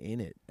wasn't in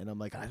it. And I'm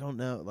like, I don't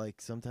know. Like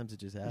sometimes it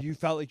just happens. You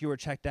felt like you were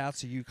checked out,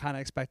 so you kind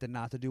of expected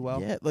not to do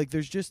well? Yeah. Like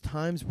there's just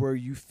times where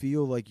you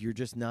feel like you're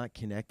just not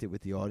connected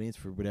with the audience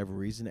for whatever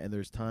reason. And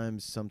there's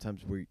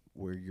sometimes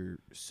where you're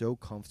so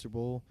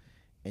comfortable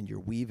and you're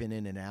weaving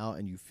in and out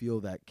and you feel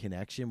that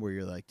connection where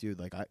you're like, dude,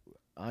 like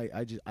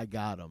I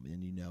got them,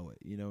 and you know it.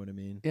 You know what I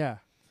mean? Yeah.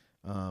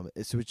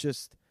 So it's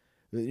just,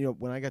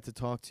 when I got to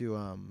talk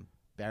to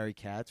Barry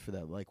Katz for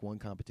that like one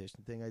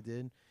competition thing I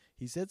did,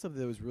 he said something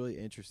that was really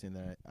interesting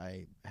that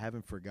I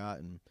haven't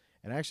forgotten.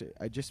 And actually,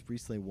 I just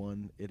recently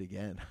won it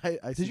again. I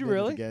Did you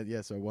really? Again.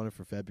 Yeah, so I won it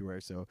for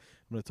February. So I'm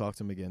going to talk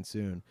to him again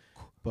soon.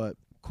 But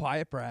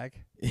quiet brag.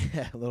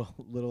 yeah, a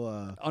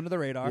little under the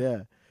radar.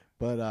 Yeah.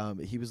 But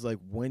he was like,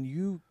 when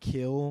you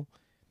kill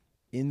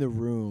in the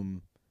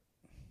room,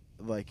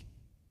 like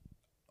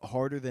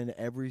harder than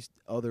every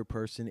other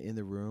person in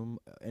the room,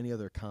 any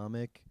other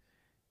comic,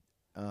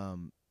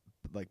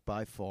 like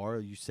by far,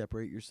 you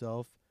separate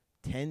yourself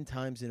 10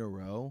 times in a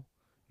row,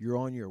 you're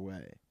on your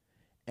way.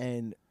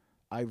 And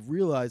I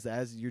realized that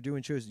as you're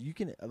doing shows, you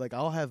can, like,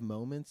 I'll have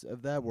moments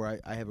of that where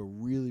I have a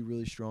really,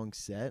 really strong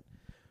set,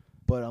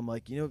 but I'm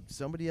like,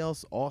 somebody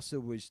else also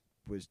was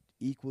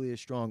equally as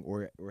strong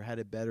or had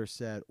a better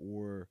set,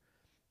 or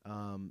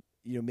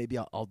maybe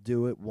I'll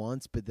do it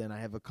once, but then I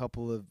have a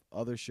couple of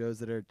other shows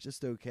that are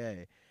just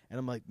okay, and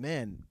I'm like,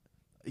 man,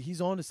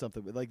 he's on to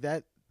something. Like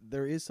that,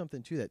 there is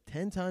something to that.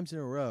 10 times in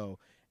a row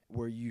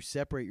where you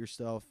separate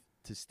yourself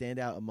to stand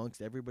out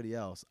amongst everybody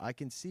else, I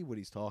can see what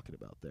he's talking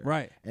about there.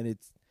 Right. And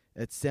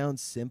it sounds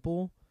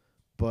simple,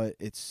 but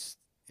it's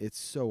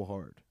so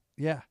hard.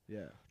 Yeah.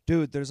 Yeah.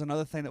 Dude, there's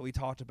another thing that we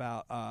talked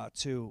about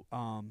too,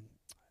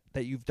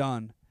 that you've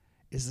done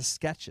is the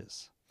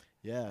sketches.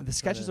 Yeah. And the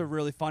sketches are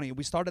really funny.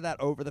 We started that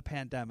over the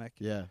pandemic.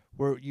 Yeah.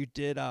 Where you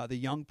did the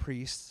Young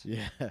Priests.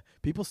 Yeah.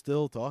 People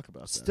still talk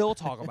about that. Still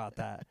talk about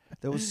that.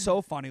 That was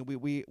so funny.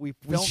 We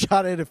filmed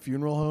shot at a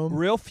funeral home.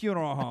 Real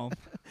funeral home.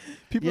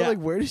 People are like,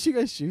 where did you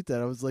guys shoot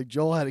that? I was like,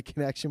 Joel had a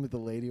connection with the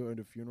lady who owned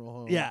a funeral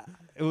home. Yeah.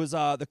 It was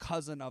the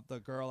cousin of the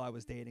girl I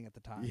was dating at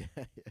the time.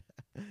 Yeah.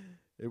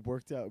 It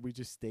worked out. We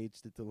just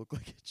staged it to look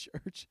like a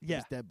church. Yeah.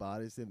 Just dead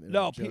bodies.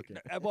 No,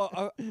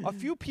 a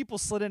few people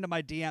slid into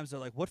my DMs. They're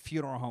like, what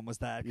funeral home was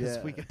that?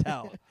 Because we could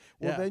tell.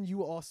 Well, then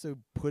you also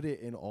put it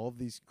in all of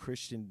these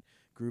Christian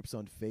groups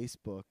on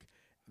Facebook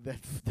that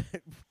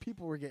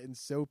people were getting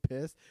so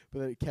pissed, but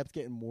it kept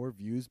getting more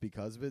views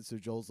because of it. So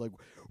Joel's like,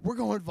 we're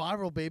going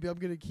viral, baby. I'm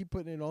going to keep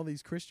putting in all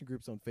these Christian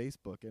groups on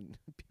Facebook. And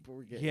people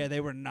were getting... Yeah,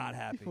 they were not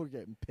happy. People were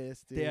getting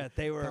pissed, dude. Yeah,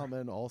 they were...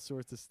 commenting all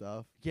sorts of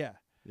stuff. Yeah.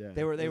 Yeah.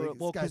 They were like,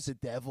 well, this guy's the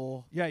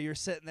devil. Yeah, you're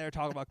sitting there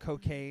talking about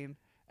cocaine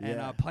and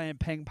Yeah. playing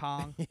ping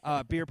pong,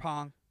 beer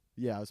pong.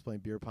 Yeah, I was playing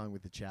beer pong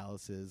with the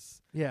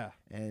chalices. Yeah.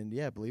 And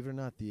yeah, believe it or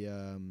not,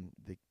 the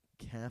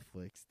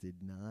Catholics did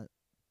not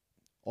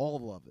all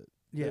love it.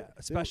 Yeah,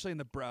 especially in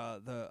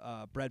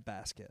the bread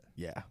basket.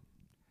 Yeah.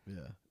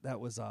 Yeah. That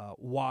was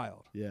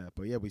wild. Yeah,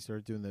 but yeah, we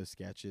started doing those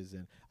sketches,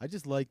 and I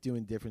just like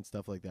doing different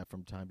stuff like that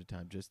from time to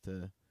time, just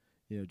to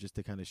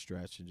kind of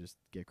stretch and just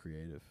get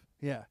creative.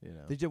 Yeah.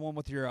 They did one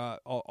with your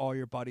all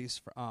your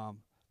buddies,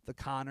 the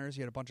Connors.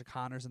 You had a bunch of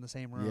Connors in the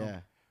same room.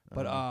 Yeah.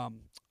 But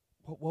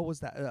what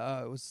was that?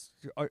 It was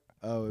it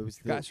was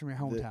the guys from your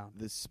hometown.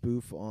 The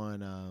spoof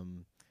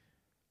on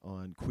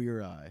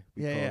Queer Eye.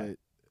 We called it.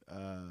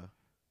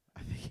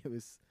 I think it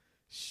was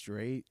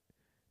Straight.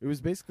 It was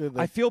basically.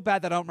 I feel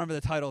bad that I don't remember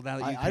the title now.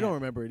 That I don't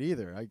remember it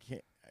either. I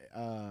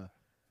can't.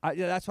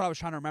 Yeah, that's what I was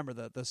trying to remember.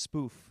 The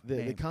spoof.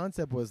 The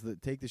concept was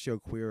that take the show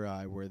Queer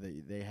Eye, where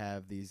they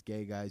have these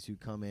gay guys who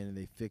come in and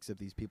they fix up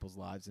these people's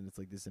lives, and it's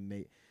like this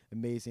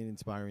amazing,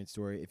 inspiring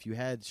story. If you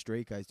had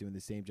straight guys doing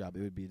the same job,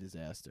 it would be a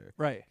disaster.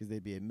 Right. Because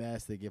they'd be a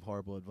mess. They give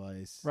horrible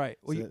advice. Right.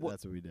 So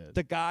that's what we did.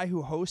 The guy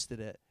who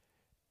hosted it,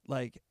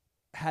 like,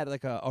 had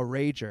like a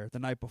rager the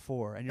night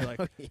before, and you're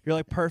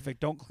like perfect.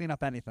 Don't clean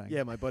up anything.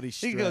 Yeah, my buddy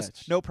Stretch. He goes,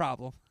 no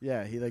problem.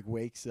 Yeah, he like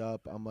wakes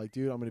up. I'm like,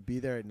 dude, I'm gonna be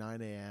there at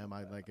 9 a.m.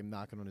 I like am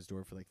knocking on his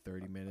door for like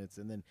 30 minutes,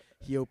 and then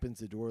he opens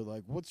the door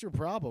like, "What's your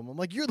problem?" I'm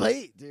like, "You're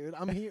late, dude.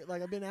 I'm here.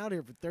 Like I've been out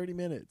here for 30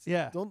 minutes.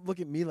 Yeah, don't look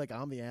at me like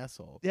I'm the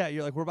asshole." Yeah,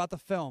 you're like, we're about to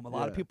film. A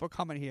lot of people are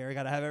coming here. I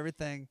gotta have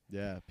everything.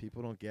 Yeah,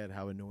 people don't get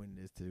how annoying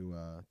it is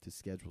to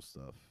schedule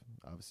stuff.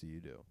 Obviously,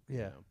 you do.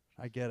 Yeah,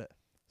 I get it.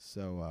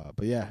 So,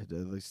 but yeah,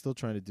 like still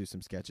trying to do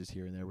some sketches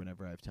here and there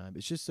whenever I have time.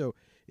 It's just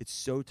it's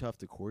so tough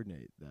to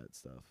coordinate that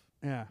stuff.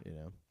 Yeah.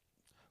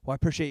 Well, I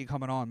appreciate you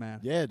coming on, man.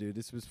 Yeah, dude,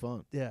 this was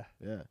fun. Yeah.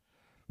 Yeah.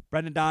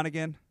 Brendan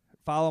Donegan,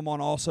 follow him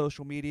on all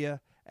social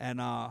media,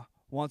 and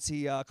once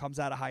he comes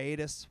out of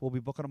hiatus, we'll be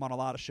booking him on a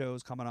lot of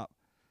shows coming up.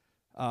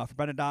 For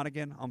Brendan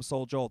Donegan, I'm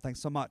Soul Joel. Thanks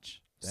so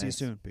much. See you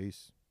soon.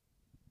 Peace.